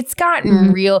 It's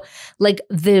gotten real, like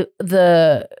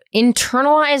the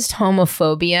internalized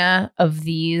homophobia of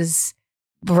these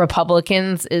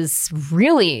Republicans is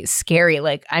really scary.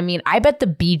 Like, I mean, I bet the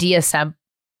BDSM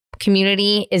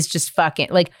community is just fucking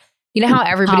like, you know how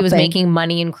everybody was making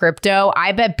money in crypto?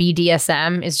 I bet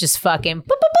BDSM is just fucking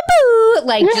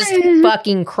like just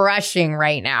fucking crushing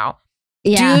right now.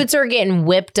 Yeah. Dudes are getting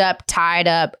whipped up, tied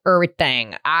up,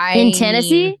 everything. In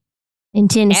Tennessee? In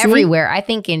Tennessee? Everywhere. I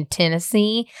think in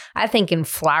Tennessee. I think in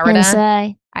Florida.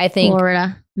 Tennessee, I think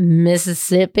Florida.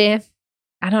 Mississippi.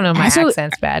 I don't know. My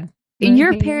accent's bad.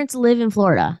 Your parents live in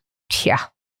Florida. Yeah.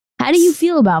 How do you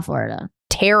feel about Florida?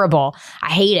 Terrible.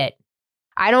 I hate it.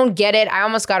 I don't get it. I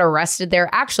almost got arrested there.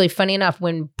 Actually, funny enough,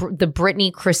 when the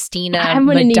Britney, Christina, I'm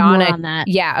gonna Madonna. Need more on that.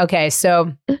 Yeah. Okay.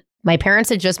 So my parents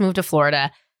had just moved to Florida,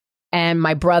 and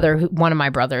my brother, one of my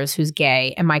brothers who's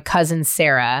gay, and my cousin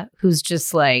Sarah, who's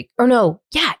just like, or no,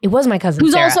 yeah, it was my cousin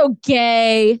who's Sarah. Also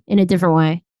gay in a different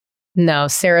way. No,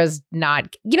 Sarah's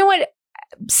not. You know what?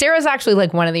 Sarah's actually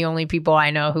like one of the only people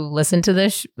I know who listen to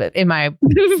this in my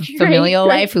familial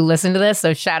life who listen to this.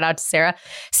 So shout out to Sarah.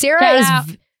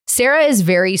 Sarah is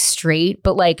very straight,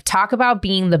 but like talk about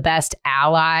being the best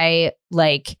ally.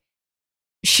 Like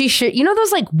she should,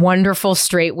 those like wonderful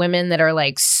straight women that are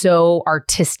like so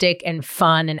artistic and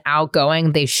fun and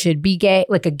outgoing. They should be gay,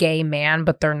 like a gay man,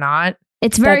 but they're not.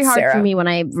 It's very hard for me when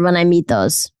I meet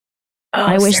those. Oh,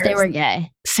 I wish they were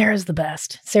gay. Sarah's the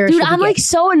best. Dude, I'm like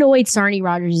so annoyed Sarnie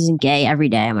Rogers isn't gay every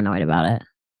day. I'm annoyed about it.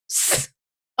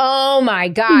 Oh my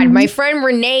God. My friend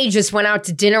Renee just went out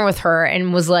to dinner with her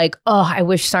and was like, oh, I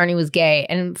wish Sarnie was gay.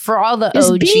 And for all the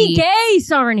just OG. Be gay,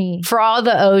 Sarnie. For all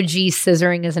the OG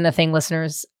scissoring isn't a thing,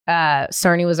 listeners.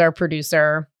 Sarnie was our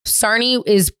producer. Sarnie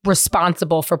is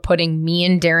responsible for putting me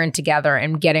and Darren together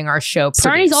and getting our show produced.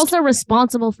 Sarnie's also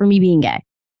responsible for me being gay.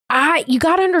 You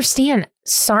got to understand,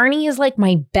 Sarnie is like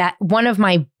one of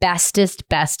my bestest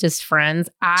friends.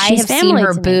 I have seen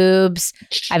her boobs.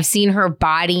 I've seen her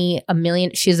body a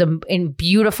million. She's a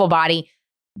beautiful body.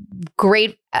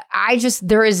 Great.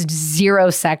 There is zero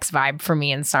sex vibe for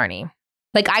me in Sarnie.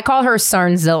 Like, I call her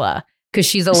Sarnzilla because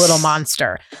she's a little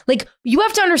monster. Like, you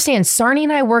have to understand, Sarnie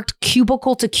and I worked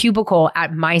cubicle to cubicle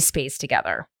at MySpace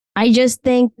together. I just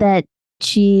think that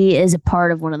she is a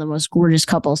part of one of the most gorgeous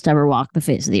couples to ever walk the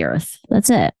face of the earth. That's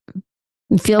it.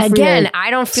 Again, I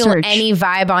don't feel any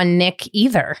vibe on Nick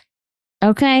either.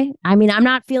 Okay. I mean, I'm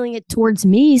not feeling it towards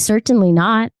me. Certainly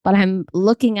not. But I'm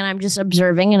looking and I'm just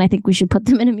observing. And I think we should put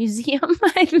them in a museum.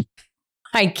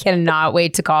 I cannot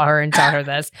wait to call her and tell her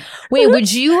this. Wait,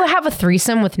 would you have a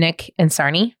threesome with Nick and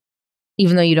Sarnie?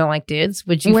 Even though you don't like dudes?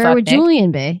 Would you? Where would Nick?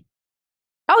 Julian be?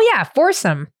 Oh, yeah.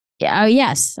 Foursome. Yeah. Oh,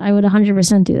 yes. I would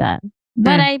 100% do that.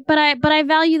 But I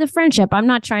value the friendship. I'm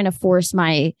not trying to force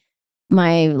my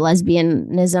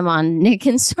lesbianism on Nick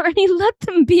and Sarnie. Let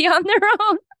them be on their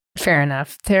own. Fair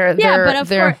enough. But of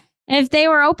course, if they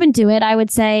were open to it, I would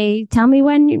say, tell me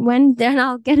when, then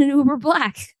I'll get an Uber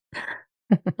Black.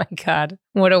 Oh my God.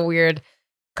 What a weird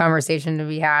conversation to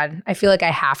be had. I feel like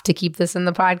I have to keep this in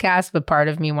the podcast, but part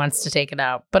of me wants to take it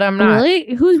out. But I'm not.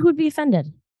 Really? Who would be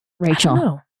offended? Rachel. I don't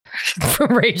know.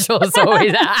 Rachel is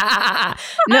always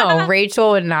no,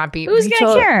 Rachel would not be. Who's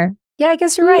gonna care? Yeah, I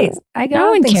guess you're right. I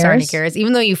don't think cares. Sarnie cares,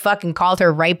 even though you fucking called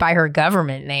her right by her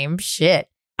government name. Shit.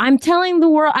 I'm telling the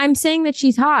world. I'm saying that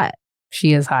she's hot.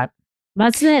 She is hot.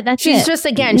 That's it. She's just,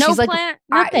 again, no she's plan, like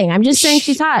nothing. I'm just saying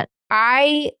she's hot.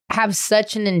 I have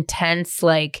such an intense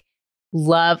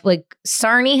love. Like,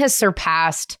 Sarnie has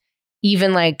surpassed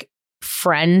even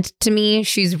friend to me.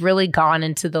 She's really gone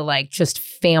into the just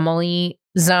family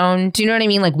zone. Do you know what I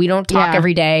mean? Like, we don't talk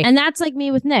every day. And that's like me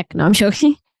with Nick. No, I'm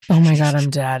joking. Oh my God, I'm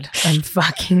dead. I'm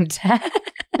fucking dead.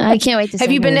 I can't wait to see.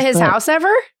 Have you been to his house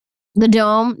ever? The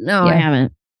Dome? No, I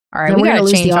haven't. All right, we gotta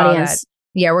change all that.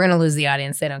 Yeah, we're gonna lose the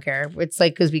audience. They don't care. It's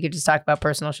because we could just talk about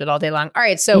personal shit all day long. All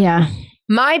right, so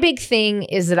my big thing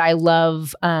is that I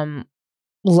love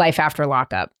life after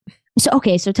lockup. So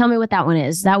tell me what that one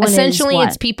is. That one essentially is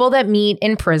it's people that meet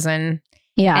in prison.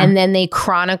 Yeah. And then they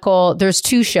chronicle. There's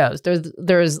two shows.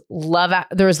 There's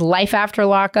Life After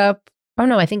Lockup. Oh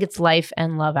no, I think it's Life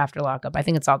and Love After Lockup. I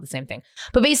think it's all the same thing.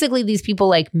 But basically these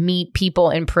people meet people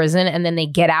in prison and then they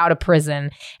get out of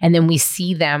prison and then we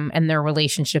see them and their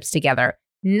relationships together.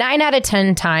 9 out of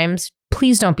 10 times,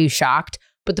 please don't be shocked,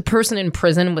 but the person in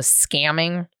prison was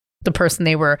scamming the person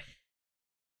they were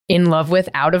in love with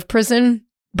out of prison.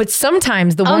 But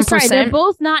sometimes the 1%. Oh, sorry, they're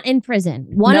both not in prison.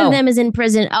 One of them is in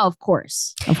prison. Oh, of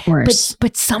course.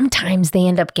 But sometimes they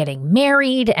end up getting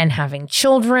married and having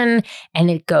children, and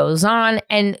it goes on.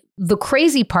 And the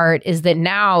crazy part is that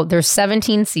now there's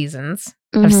 17 seasons.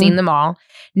 Mm-hmm. I've seen them all.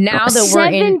 Now that we're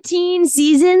in 17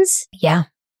 seasons? Yeah.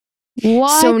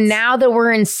 What? So now that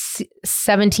we're in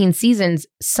 17 seasons,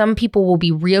 some people will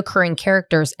be reoccurring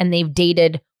characters, and they've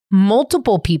dated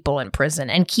multiple people in prison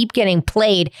and keep getting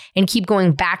played and keep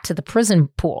going back to the prison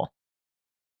pool.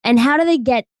 And how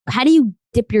do you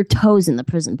dip your toes in the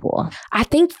prison pool? I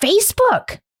think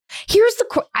Facebook. Here's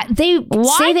they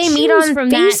say they meet on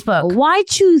Facebook. Why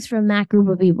choose from that group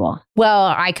of people?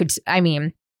 Well,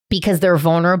 because they're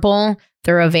vulnerable,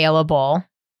 they're available.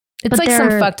 It's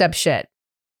some fucked up shit.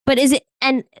 But is it,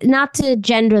 and not to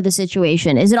gender the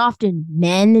situation, is it often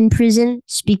men in prison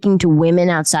speaking to women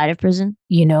outside of prison?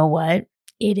 You know what?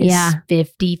 It is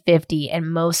 50-50.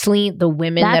 And mostly the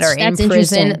women that are in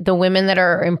prison, the women that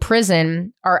are in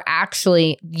prison are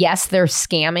actually, yes, they're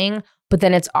scamming, but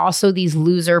then it's also these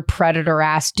loser predator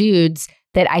ass dudes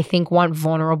that I think want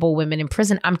vulnerable women in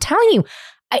prison. I'm telling you.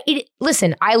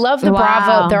 Listen, I love the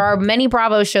Bravo. There are many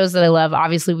Bravo shows that I love.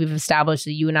 Obviously, we've established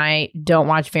that you and I don't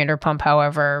watch Vanderpump.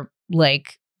 However,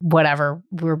 whatever,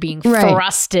 we're being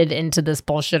thrusted into this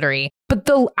bullshittery. But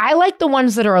I like the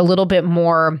ones that are a little bit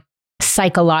more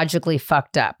psychologically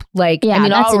fucked up.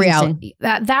 All reality.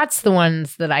 That's the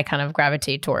ones that I kind of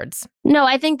gravitate towards. No,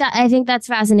 I think that's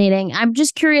fascinating. I'm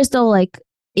just curious though,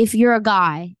 if you're a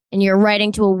guy and you're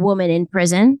writing to a woman in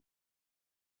prison,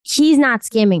 he's not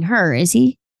scamming her, is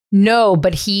he? No,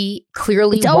 but he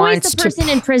clearly wants to... It's always the person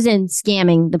in prison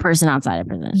scamming the person outside of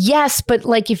prison. Yes, but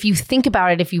if you think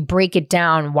about it, if you break it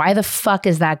down, why the fuck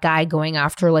is that guy going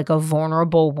after a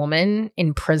vulnerable woman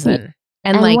in prison?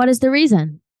 And what is the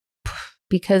reason?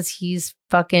 Because he's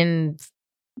fucking...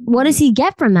 What does he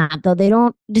get from that, though?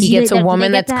 He gets a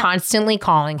woman that's constantly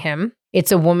calling him.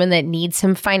 It's a woman that needs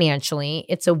him financially.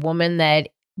 It's a woman that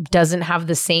doesn't have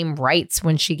the same rights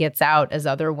when she gets out as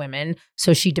other women.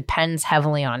 So she depends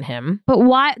heavily on him. But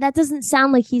why? That doesn't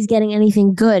sound like he's getting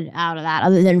anything good out of that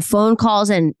other than phone calls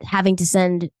and having to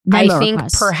send Venmo I think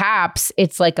requests. perhaps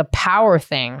it's like a power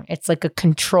thing. It's like a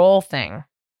control thing.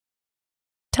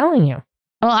 Telling you.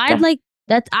 Well, I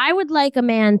would like a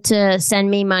man to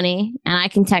send me money and I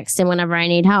can text him whenever I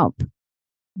need help.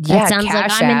 Yeah, That sounds Cash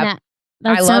like I'm in App. that.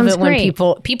 I That love sounds it when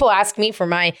great. people ask me for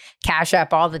my Cash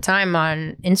App all the time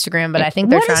on Instagram, but I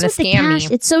think they're What is trying to with the scam cash?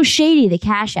 me. It's so shady, the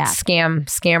Cash App.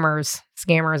 Scammers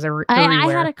are I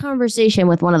everywhere. had a conversation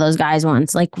with one of those guys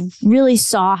once, like really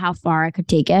saw how far I could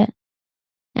take it.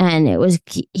 And it was,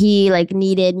 he like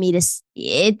needed me to,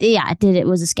 it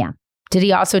was a scam. Did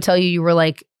he also tell you were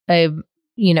like a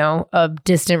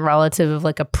distant relative of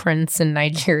like a prince in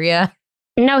Nigeria?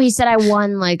 No, he said I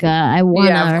won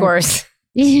Yeah, of course.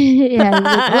 Yeah,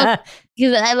 look,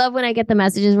 because I love when I get the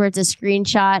messages where it's a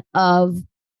screenshot of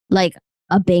like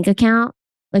a bank account,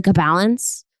 like a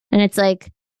balance, and it's like,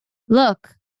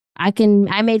 look, I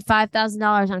made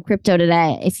 $5,000 on crypto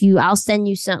today. I'll send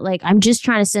you some. Like, I'm just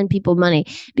trying to send people money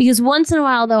because once in a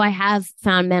while, though, I have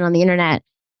found men on the internet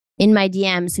in my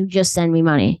DMs who just send me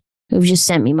money, who've just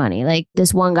sent me money. Like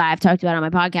this one guy I've talked about on my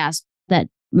podcast that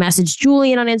messaged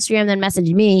Julian on Instagram, then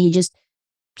messaged me. He just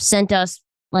sent us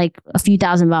like a few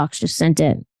 $1,000, just sent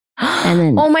it. And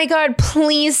then, oh my God,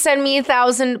 please send me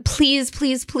 1,000. Please.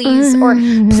 Or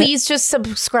please just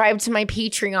subscribe to my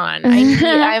Patreon.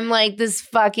 I'm like this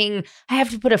fucking, I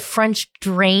have to put a French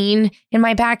drain in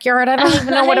my backyard. I don't even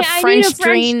know what a French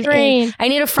drain is. I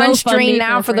need a French drain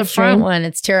now for the front one.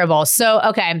 It's terrible. So,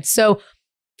 okay. So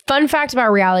fun fact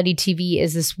about reality TV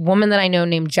is this woman that I know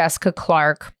named Jessica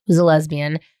Clark, who's a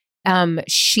lesbian.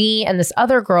 She and this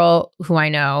other girl who I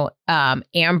know,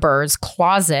 Amber's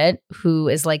Closet, who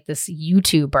is like this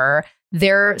YouTuber,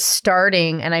 they're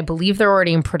starting, and I believe they're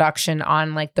already in production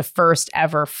on like the first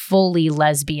ever fully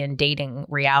lesbian dating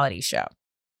reality show.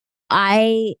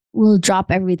 I will drop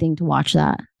everything to watch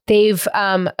that. They've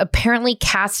apparently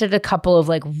casted a couple of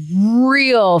like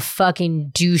real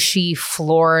fucking douchey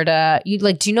Florida. Do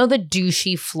you know the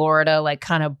douchey Florida, like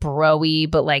kind of bro-y,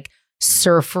 but like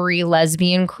surfery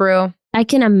lesbian crew? I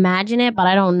can imagine it, but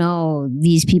I don't know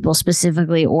these people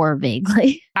specifically or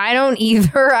vaguely. I don't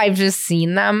either. I've just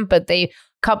seen them, but they've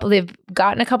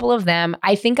gotten a couple of them.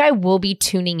 I think I will be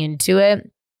tuning into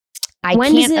it.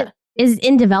 Is it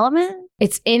in development?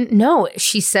 No,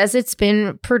 she says it's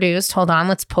been produced. Hold on,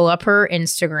 let's pull up her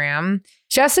Instagram.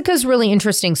 Jessica's really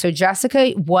interesting. So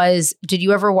Jessica did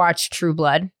you ever watch True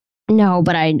Blood? No,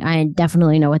 but I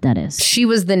definitely know what that is. She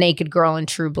was the naked girl in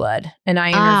True Blood, and I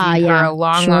interviewed her a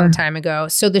long time ago.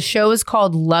 So the show is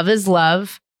called Love is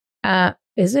Love.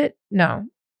 Is it? No.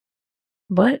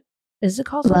 What is it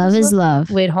called? Love is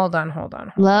Love. Wait, hold on.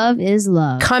 Love is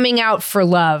Love. Coming Out for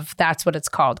Love. That's what it's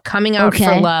called. Coming Out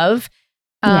for Love.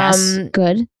 Yes,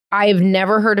 good. I've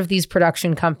never heard of these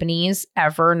production companies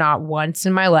ever, not once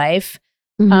in my life.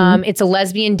 Mm-hmm. It's a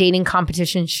lesbian dating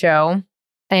competition show.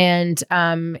 And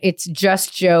it's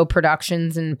Just Joe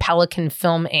Productions and Pelican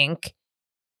Film Inc.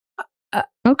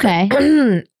 Okay.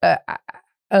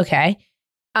 Okay.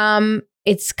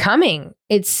 It's coming.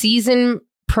 Its season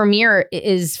premiere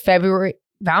is February,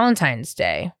 Valentine's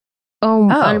Day.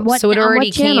 Oh, so it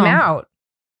already came out.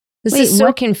 This is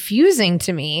so confusing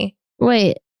to me.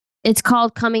 Wait, it's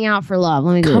called Coming Out for Love.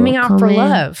 Let me go. Coming Out for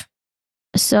Love.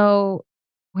 So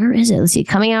where is it? Let's see.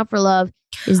 Coming Out for Love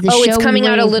is the show. It's coming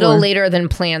out a little later than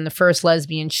planned. The first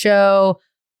lesbian show.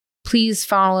 Please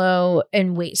follow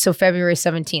and wait. So February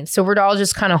 17th. So we're all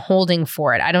just kind of holding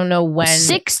for it. I don't know when.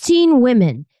 16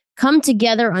 women come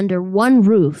together under one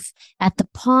roof at the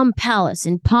Palm Palace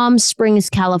in Palm Springs,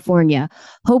 California,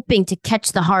 hoping to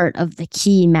catch the heart of the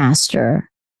key master.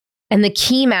 And the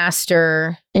key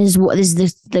master is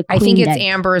the I think it's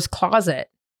Amber's Closet.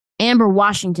 Amber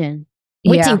Whittington.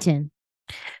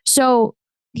 So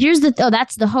here's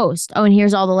that's the host. Oh, and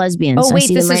here's all the lesbians. Oh, wait,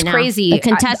 this is crazy. The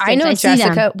contestants. I know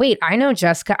Jessica. Wait, I know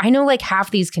Jessica. I know like half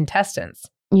these contestants.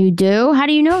 You do? How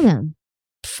do you know them?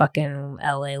 Fucking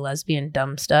LA lesbian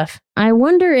dumb stuff. I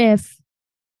wonder if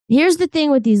here's the thing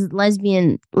with these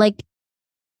lesbian, like,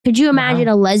 could you imagine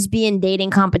a lesbian dating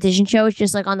competition show? It's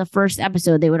just like on the first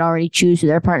episode, they would already choose who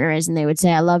their partner is and they would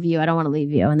say, I love you. I don't want to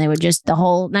leave you. And they would just, the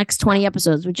whole next 20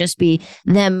 episodes would just be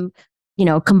them,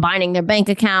 combining their bank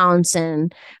accounts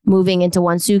and moving into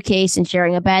one suitcase and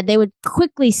sharing a bed. They would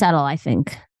quickly settle, I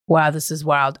think. Wow, this is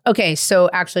wild. Okay,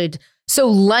 so actually,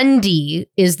 Lundy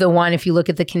is the one, if you look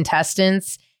at the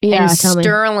contestants, and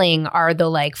Sterling are the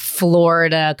like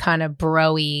Florida kind of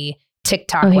bro-y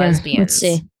TikTok lesbians. Let's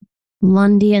see.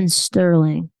 Lundy and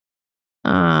Sterling.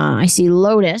 I see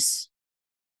Lotus.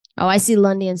 Oh, I see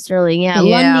Lundy and Sterling. Yeah.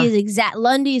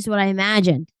 Lundy is what I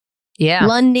imagined. Yeah.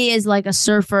 Lundy is like a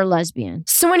surfer lesbian.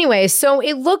 So anyway,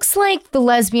 it looks like the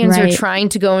lesbians are trying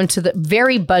to go into the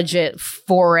very budget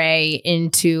foray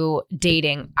into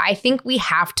dating. I think we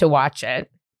have to watch it.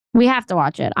 We have to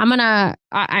watch it.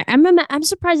 I'm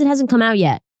surprised it hasn't come out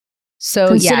yet.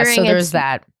 So yeah, so there's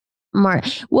that.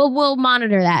 We'll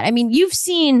monitor that. I mean, you've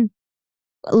seen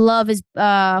Love is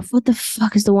what the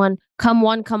fuck is the one? Come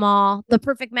One, Come All, The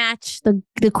Perfect Match,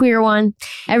 the queer one.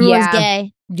 Everyone's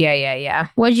gay. Yeah.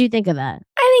 What did you think of that?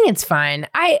 I think it's fine.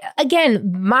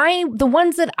 The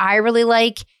ones that I really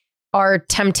like are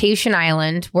Temptation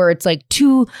Island, where it's like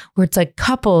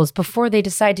couples before they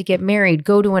decide to get married,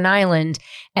 go to an island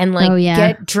and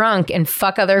get drunk and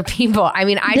fuck other people. I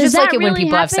mean, I just like it when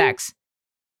people have sex.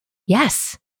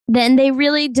 Yes. Then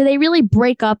do they really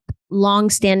break up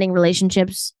long-standing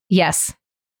relationships? Yes.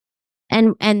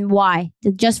 And why?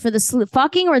 Just for the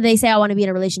fucking, or they say, I want to be in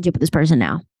a relationship with this person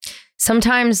now?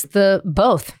 Sometimes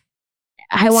both.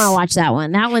 I want to watch that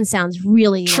one. That one sounds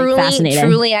really fascinating.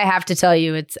 Truly, I have to tell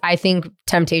you, I think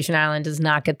Temptation Island does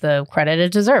not get the credit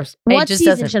it deserves. What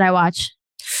season should I watch?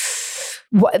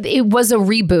 It was a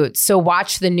reboot, so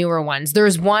watch the newer ones.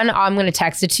 There's one, I'm going to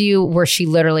text it to you, where she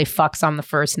literally fucks on the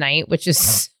first night, which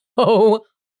is so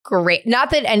great.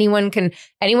 Not that anyone can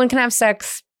have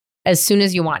sex as soon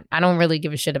as you want. I don't really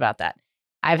give a shit about that.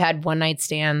 I've had one night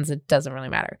stands. It doesn't really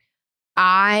matter.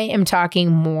 I am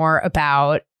talking more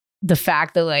about the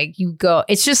fact that you go,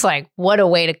 it's just what a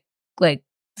way to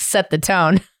set the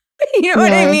tone. You know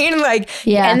what I mean?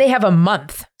 And they have a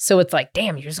month. So it's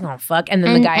damn, you're just going to fuck. And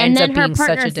then the guy ends up being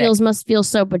such a dick. Must feel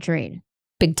so betrayed.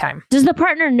 Big time. Does the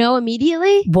partner know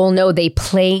immediately? Well, no, they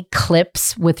play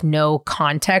clips with no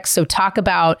context. So talk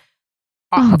about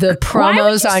the promos why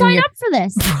would you sign up for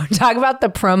this? Talk about the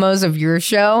promos of your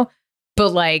show,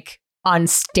 but on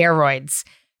steroids,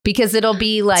 because it'll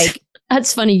be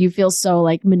That's funny. You feel so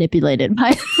manipulated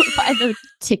by the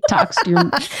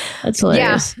TikToks. That's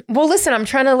hilarious. Yeah. Well, listen, I'm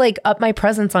trying to up my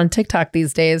presence on TikTok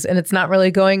these days, and it's not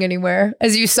really going anywhere.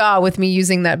 As you saw with me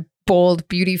using that bold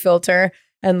beauty filter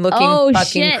and looking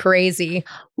fucking crazy.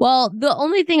 Well, the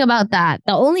only thing about that,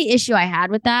 the only issue I had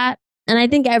with that, and I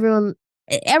think everyone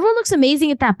looks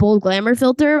amazing at that bold glamour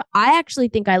filter. I actually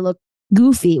think I look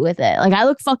goofy with it. I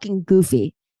look fucking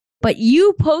goofy. But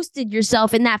you posted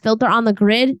yourself in that filter on the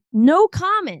grid. No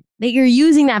comment that you're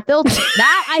using that filter.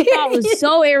 That I thought was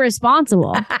so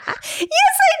irresponsible. Yes,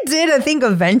 I did. I think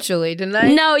eventually, didn't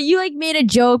I? No, you made a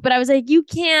joke, but I was you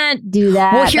can't do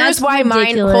that. Well, here's why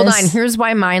ridiculous. Hold on. Here's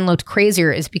why mine looked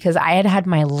crazier is because I had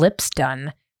my lips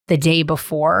done the day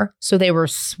before. So they were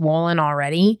swollen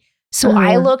already. So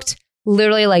I looked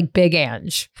literally like Big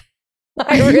Ange.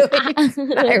 I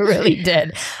really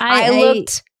did. I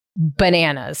looked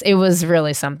bananas. It was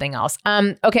really something else.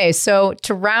 Okay, so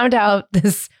to round out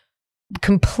this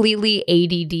completely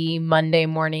ADD Monday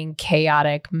morning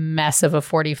chaotic mess of a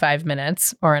 45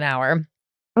 minutes or an hour.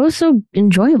 It was so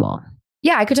enjoyable.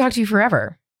 Yeah, I could talk to you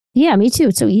forever. Yeah, me too.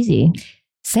 It's so easy.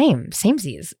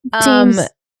 Samesies.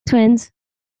 Twins.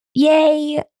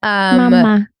 Yay.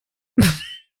 Mama.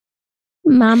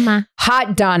 Mama.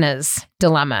 Hot Donna's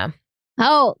dilemma.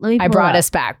 Oh, let me I brought us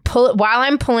back. While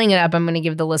I'm pulling it up, I'm going to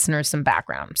give the listeners some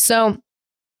background. So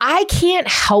I can't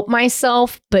help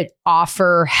myself but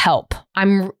offer help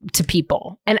to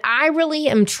people. And I really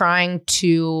am trying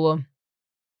to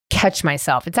catch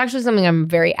myself. It's actually something I'm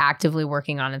very actively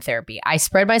working on in therapy. I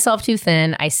spread myself too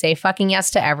thin. I say fucking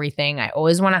yes to everything. I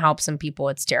always want to help some people.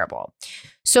 It's terrible.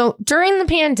 So during the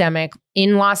pandemic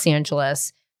in Los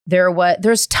Angeles,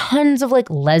 there's tons of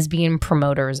lesbian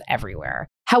promoters everywhere.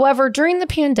 However, during the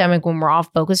pandemic, when we're all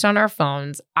focused on our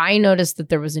phones, I noticed that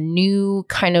there was a new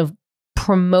kind of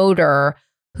promoter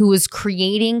who was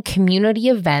creating community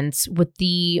events with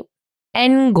the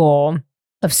end goal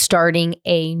of starting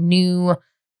a new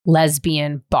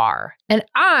lesbian bar. And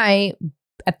I,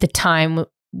 at the time,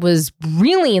 was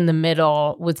really in the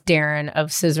middle with Darren of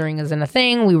Scissoring Isn't a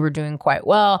Thing. We were doing quite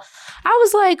well. I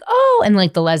was like, oh, and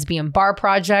the Lesbian Bar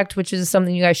Project, which is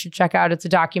something you guys should check out. It's a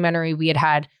documentary. We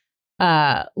had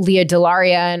Leah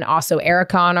Delaria and also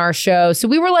Erica on our show. So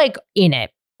we were in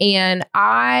it. And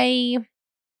I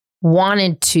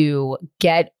wanted to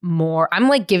get more.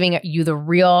 I'm giving you the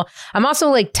real. I'm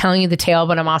also telling you the tale,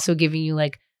 but I'm also giving you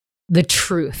the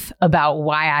truth about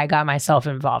why I got myself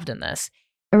involved in this.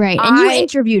 Right. And you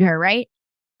interviewed her, right?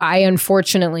 I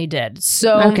unfortunately did.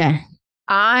 So okay.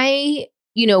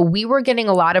 We were getting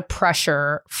a lot of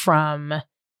pressure from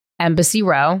Embassy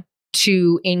Row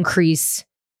to increase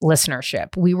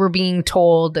listenership. We were being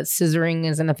told that scissoring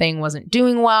isn't a thing, wasn't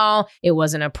doing well. It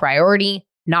wasn't a priority.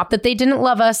 Not that they didn't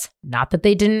love us, not that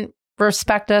they didn't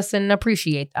respect us and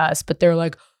appreciate us, but they're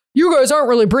like, you guys aren't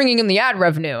really bringing in the ad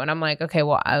revenue. And I'm like, okay,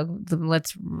 well,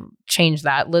 let's change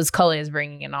that. Liz Cully is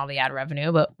bringing in all the ad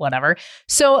revenue, but whatever.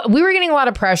 So we were getting a lot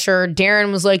of pressure.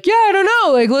 Darren was like, yeah, I don't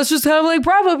know. Like, let's just have like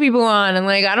Bravo people on. And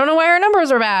like, I don't know why our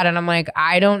numbers are bad. And I'm like,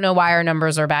 I don't know why our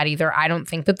numbers are bad either. I don't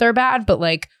think that they're bad, but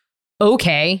like,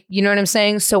 okay. You know what I'm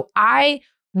saying? So I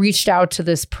reached out to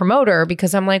this promoter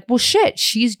because I'm like, well, shit,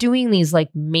 she's doing these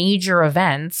like major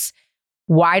events.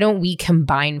 Why don't we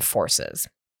combine forces?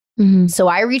 Mm-hmm. So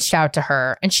I reached out to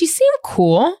her and she seemed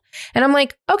cool. And I'm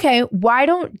like, okay, why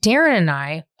don't Darren and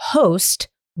I host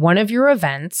one of your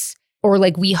events, or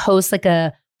like we host like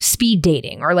a speed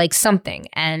dating or like something,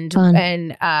 and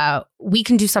we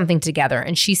can do something together.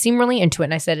 And she seemed really into it.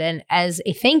 And I said, and as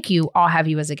a thank you, I'll have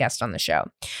you as a guest on the show.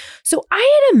 So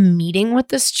I had a meeting with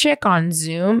this chick on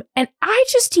Zoom and I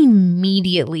just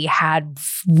immediately had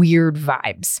weird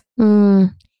vibes.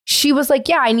 She was like,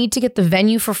 yeah, I need to get the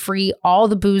venue for free, all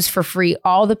the booze for free,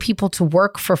 all the people to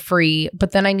work for free.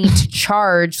 But then I need to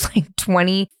charge like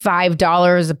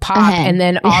 $25 a pop. And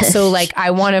then also like,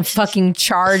 I want to fucking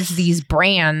charge these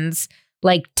brands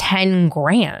like 10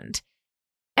 grand.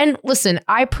 And listen,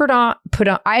 I've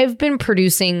been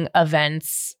producing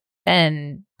events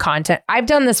and content. I've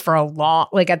done this for a long,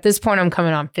 like at this point, I'm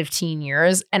coming on 15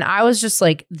 years. And I was just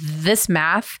like, this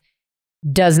math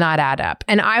does not add up.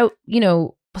 And I,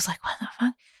 was like, what the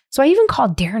fuck? So I even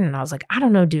called Darren and I was like, I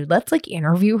don't know, dude, let's like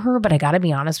interview her. But I got to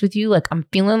be honest with you, like, I'm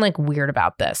feeling like weird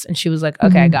about this. And she was like,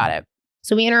 okay, I got it.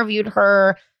 So we interviewed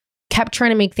her, kept trying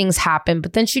to make things happen.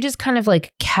 But then she just kind of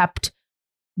like kept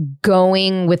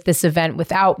going with this event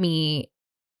without me.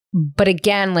 But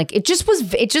again, like it just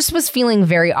was feeling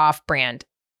very off brand.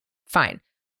 Fine.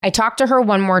 I talked to her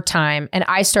one more time and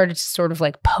I started to sort of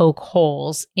like poke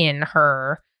holes in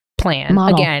her plan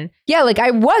model. Again. Yeah, like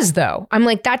I was though. I'm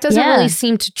like, that doesn't really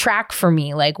seem to track for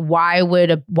me. Like, why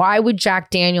would Jack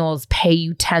Daniels pay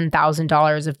you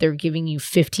 $10,000 if they're giving you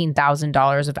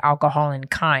 $15,000 of alcohol in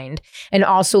kind? And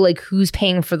also, like, who's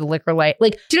paying for the liquor like?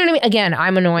 Do you know what I mean? Again,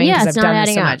 I'm annoying because I've done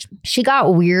this so much. She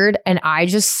got weird, and I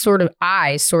sort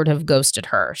of ghosted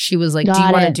her. She was like, "Do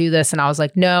you want to do this?" And I was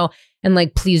like, "No." And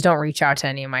like, please don't reach out to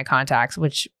any of my contacts.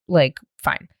 Which, like,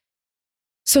 fine.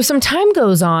 So some time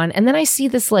goes on and then I see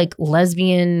this like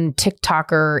lesbian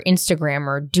TikToker,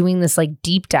 Instagrammer doing this like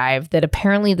deep dive that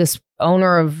apparently this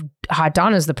owner of Hot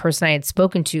Donna's, the person I had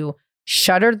spoken to,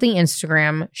 shuttered the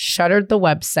Instagram, shuttered the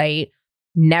website,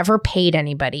 never paid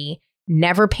anybody,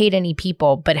 never paid any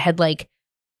people, but had like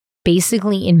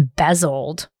basically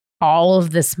embezzled all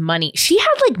of this money. She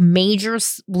had like major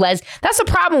that's the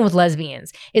problem with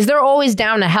lesbians, is they're always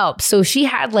down to help. So she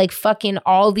had like fucking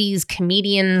all these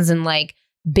comedians and like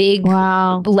big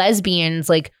lesbians,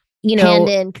 like, hand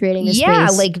in creating a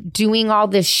space. Like doing all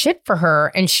this shit for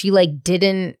her. And she like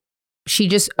she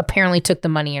just apparently took the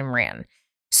money and ran.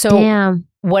 So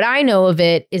what I know of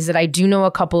it is that I do know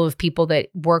a couple of people that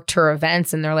worked her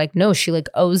events and they're like, no, she like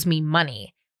owes me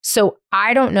money. So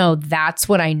I don't know. That's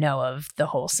what I know of the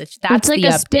whole situation. That's like the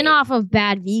a update. spinoff of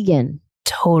Bad Vegan.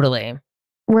 Totally.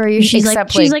 Where she's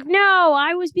like, no,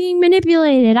 I was being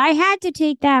manipulated. I had to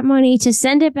take that money to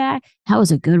send it back. That was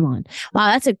a good one. Wow,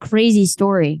 that's a crazy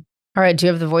story. All right, do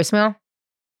you have the voicemail?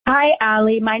 Hi,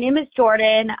 Allie. My name is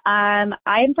Jordan. I'm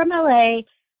from LA.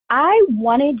 I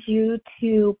wanted you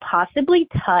to possibly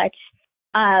touch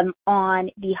on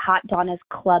the Hot Donna's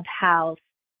Clubhouse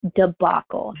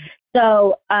debacle.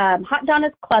 So, Hot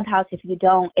Donna's Clubhouse, if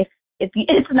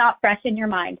it's not fresh in your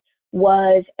mind,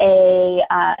 was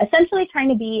essentially trying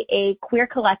to be a queer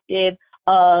collective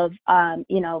of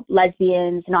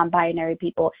lesbians, non-binary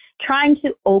people, trying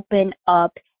to open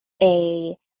up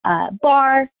a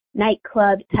bar,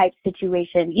 nightclub type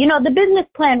situation. The business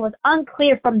plan was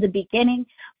unclear from the beginning,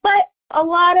 but a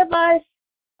lot of us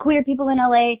queer people in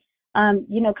LA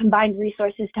combined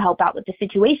resources to help out with the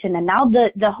situation. And now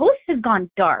the host has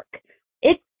gone dark.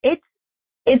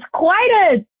 It's quite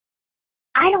a,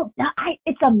 I don't know,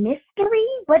 it's a mystery,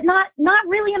 but not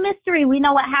really a mystery. We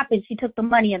know what happened. She took the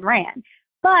money and ran.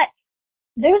 But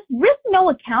there's really no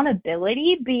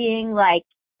accountability being like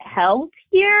held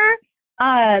here.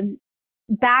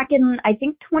 Back in, I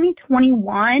think,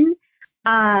 2021,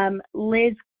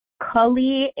 Liz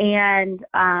Cully and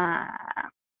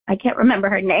I can't remember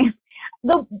her name.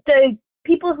 The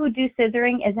people who do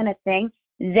scissoring isn't a thing.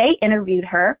 They interviewed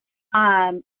her.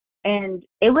 And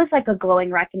it was like a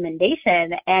glowing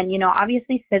recommendation. And,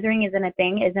 obviously scissoring isn't a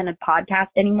thing, isn't a podcast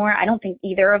anymore. I don't think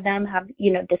either of them have,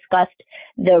 discussed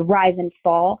the rise and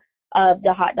fall of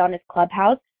the Hot Donis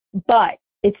Clubhouse, but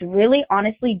it's really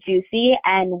honestly juicy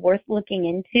and worth looking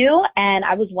into. And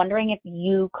I was wondering if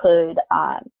you could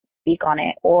speak on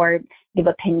it or give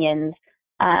opinions.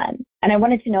 And I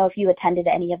wanted to know if you attended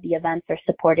any of the events or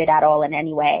supported at all in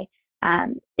any way.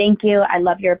 Thank you. I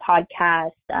love your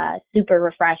podcast. Super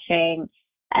refreshing.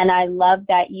 And I love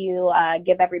that you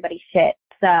give everybody shit.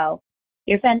 So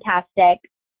you're fantastic.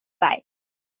 Bye.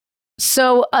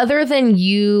 So other than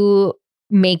you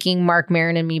making Mark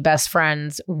Maron and me best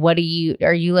friends, are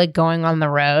you like going on the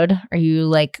road? Are you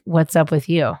like, what's up with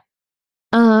you?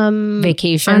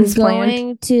 Vacations I'm planned?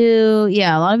 going to,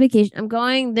 a lot of vacation. I'm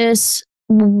going this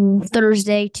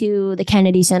Thursday to the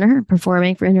Kennedy Center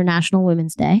performing for International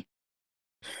Women's Day.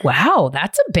 Wow,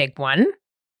 that's a big one.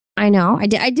 I know. I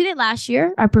did it last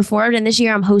year. I performed, and this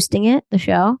year I'm hosting it, the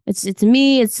show. It's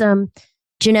me. It's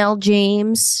Janelle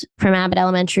James from Abbott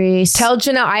Elementary. Tell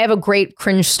Janelle, I have a great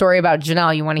cringe story about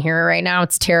Janelle. You want to hear it right now?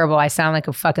 It's terrible. I sound like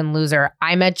a fucking loser.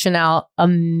 I met Janelle a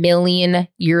million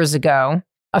years ago.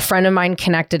 A friend of mine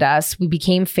connected us. We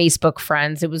became Facebook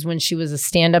friends. It was when she was a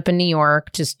stand-up in New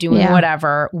York, just doing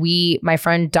whatever. My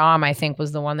friend Dom, I think,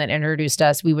 was the one that introduced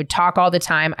us. We would talk all the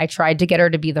time. I tried to get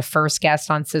her to be the first guest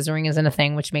on Scissoring Isn't a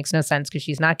Thing, which makes no sense because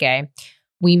she's not gay.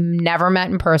 We never met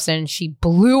in person. She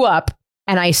blew up.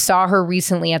 And I saw her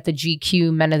recently at the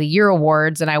GQ Men of the Year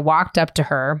Awards, and I walked up to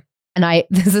her, and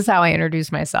this is how I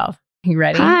introduced myself. You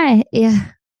ready? Hi.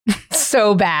 Yeah.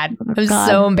 So bad. Oh, I'm God.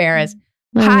 so embarrassed.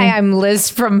 Hi, I'm Liz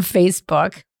from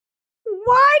Facebook.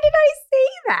 Why did I say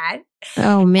that?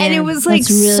 Oh, man. And it was like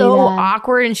really so bad.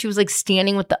 awkward. And she was like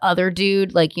standing with the other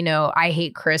dude, like, I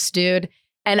hate Chris dude.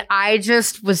 And I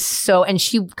just was and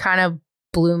she kind of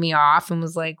blew me off and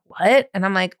was like, what? And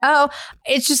I'm like, oh,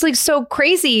 it's just like so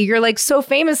crazy. You're like so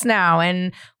famous now.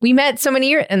 And we met so many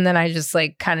years. And then I just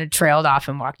like kind of trailed off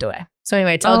and walked away. So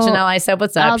anyway, I told Janelle, I said,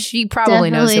 what's up? She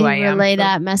probably knows who I am. Relay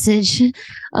that message.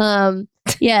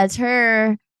 Yeah, it's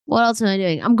her. What else am I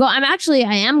doing?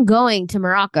 I am going to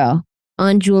Morocco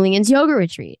on Julian's yoga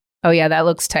retreat. Oh yeah, that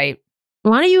looks tight.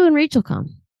 Why don't you and Rachel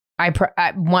come?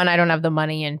 One, I don't have the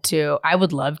money, and two, I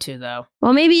would love to though.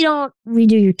 Well, maybe you don't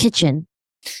redo your kitchen.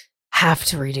 Have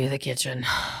to redo the kitchen.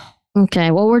 Okay,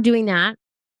 well, we're doing that.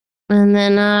 And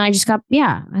then I just got,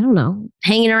 I don't know,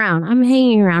 hanging around. I'm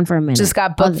hanging around for a minute. Just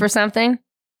got booked for something?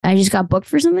 I just got booked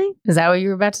for something? Is that what you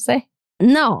were about to say?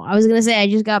 No, I was going to say I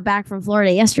just got back from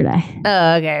Florida yesterday.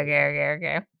 Oh,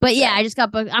 okay. But yeah, I just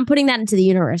got booked. I'm putting that into the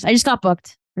universe. I just got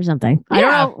booked for something. Yeah. I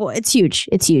don't know. Well, it's huge.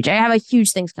 It's huge. I have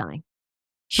huge things coming.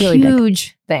 Really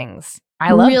huge things.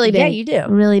 I love really big. Yeah, you do.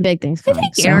 Really big things coming. I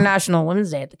think International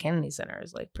Women's Day at the Kennedy Center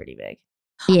is like pretty big.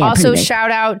 Yeah, also, shout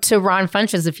out to Ron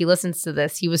Funches if he listens to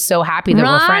this. He was so happy that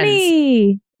we're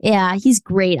friends. Yeah, he's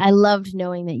great. I loved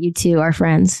knowing that you two are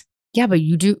friends. Yeah, but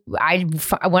you do. I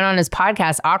went on his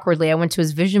podcast awkwardly. I went to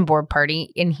his vision board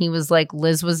party and he was like,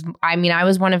 I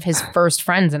was one of his first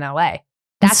friends in LA.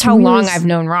 That's how long I've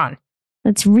known Ron.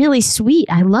 That's really sweet.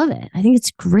 I love it. I think it's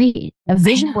great. A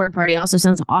vision board party also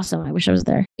sounds awesome. I wish I was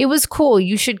there. It was cool.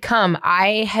 You should come.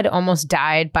 I had almost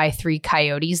died by 3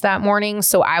 coyotes that morning.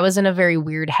 So I was in a very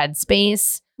weird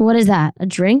headspace. What is that? A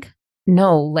drink?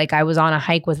 No, like I was on a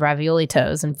hike with ravioli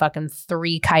toes and fucking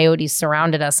 3 coyotes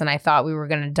surrounded us and I thought we were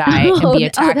going to die and be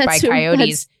attacked by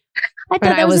coyotes. I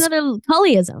thought that was another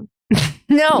Tullyism.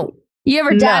 No. You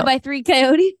ever died by 3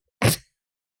 coyotes?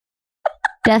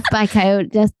 Death by coyote.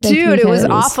 Dude, it was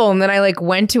awful. And then I like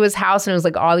went to his house and it was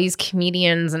like all these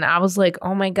comedians and I was like,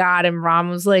 oh my God. And Ron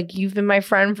was like, you've been my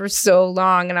friend for so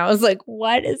long. And I was like,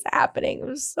 what is happening? It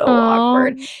was so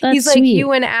awkward. He's like,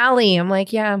 you and Allie. I'm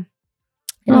like, yeah.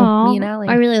 Yeah, me and Allie.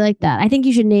 I really like that. I think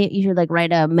you should like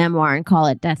write a memoir and call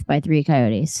it Death by 3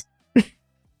 Coyotes.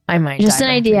 I might. Just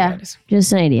an idea.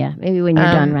 Just an idea. Maybe when you're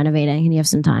done renovating and you have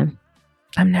some time.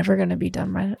 I'm never going to be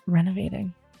done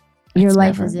renovating. Your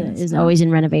life is always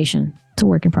in renovation. It's a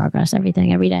work in progress. Every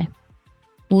day.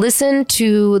 Listen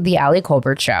to the Allie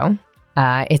Kolberto Show.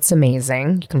 It's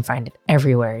amazing. You can find it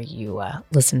everywhere you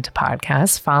listen to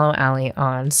podcasts. Follow Allie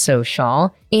on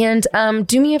social. And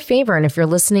do me a favor, and if you're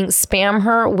listening, spam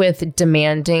her with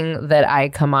demanding that I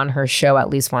come on her show at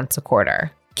least once a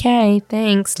quarter. Okay,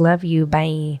 thanks. Love you.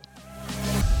 Bye.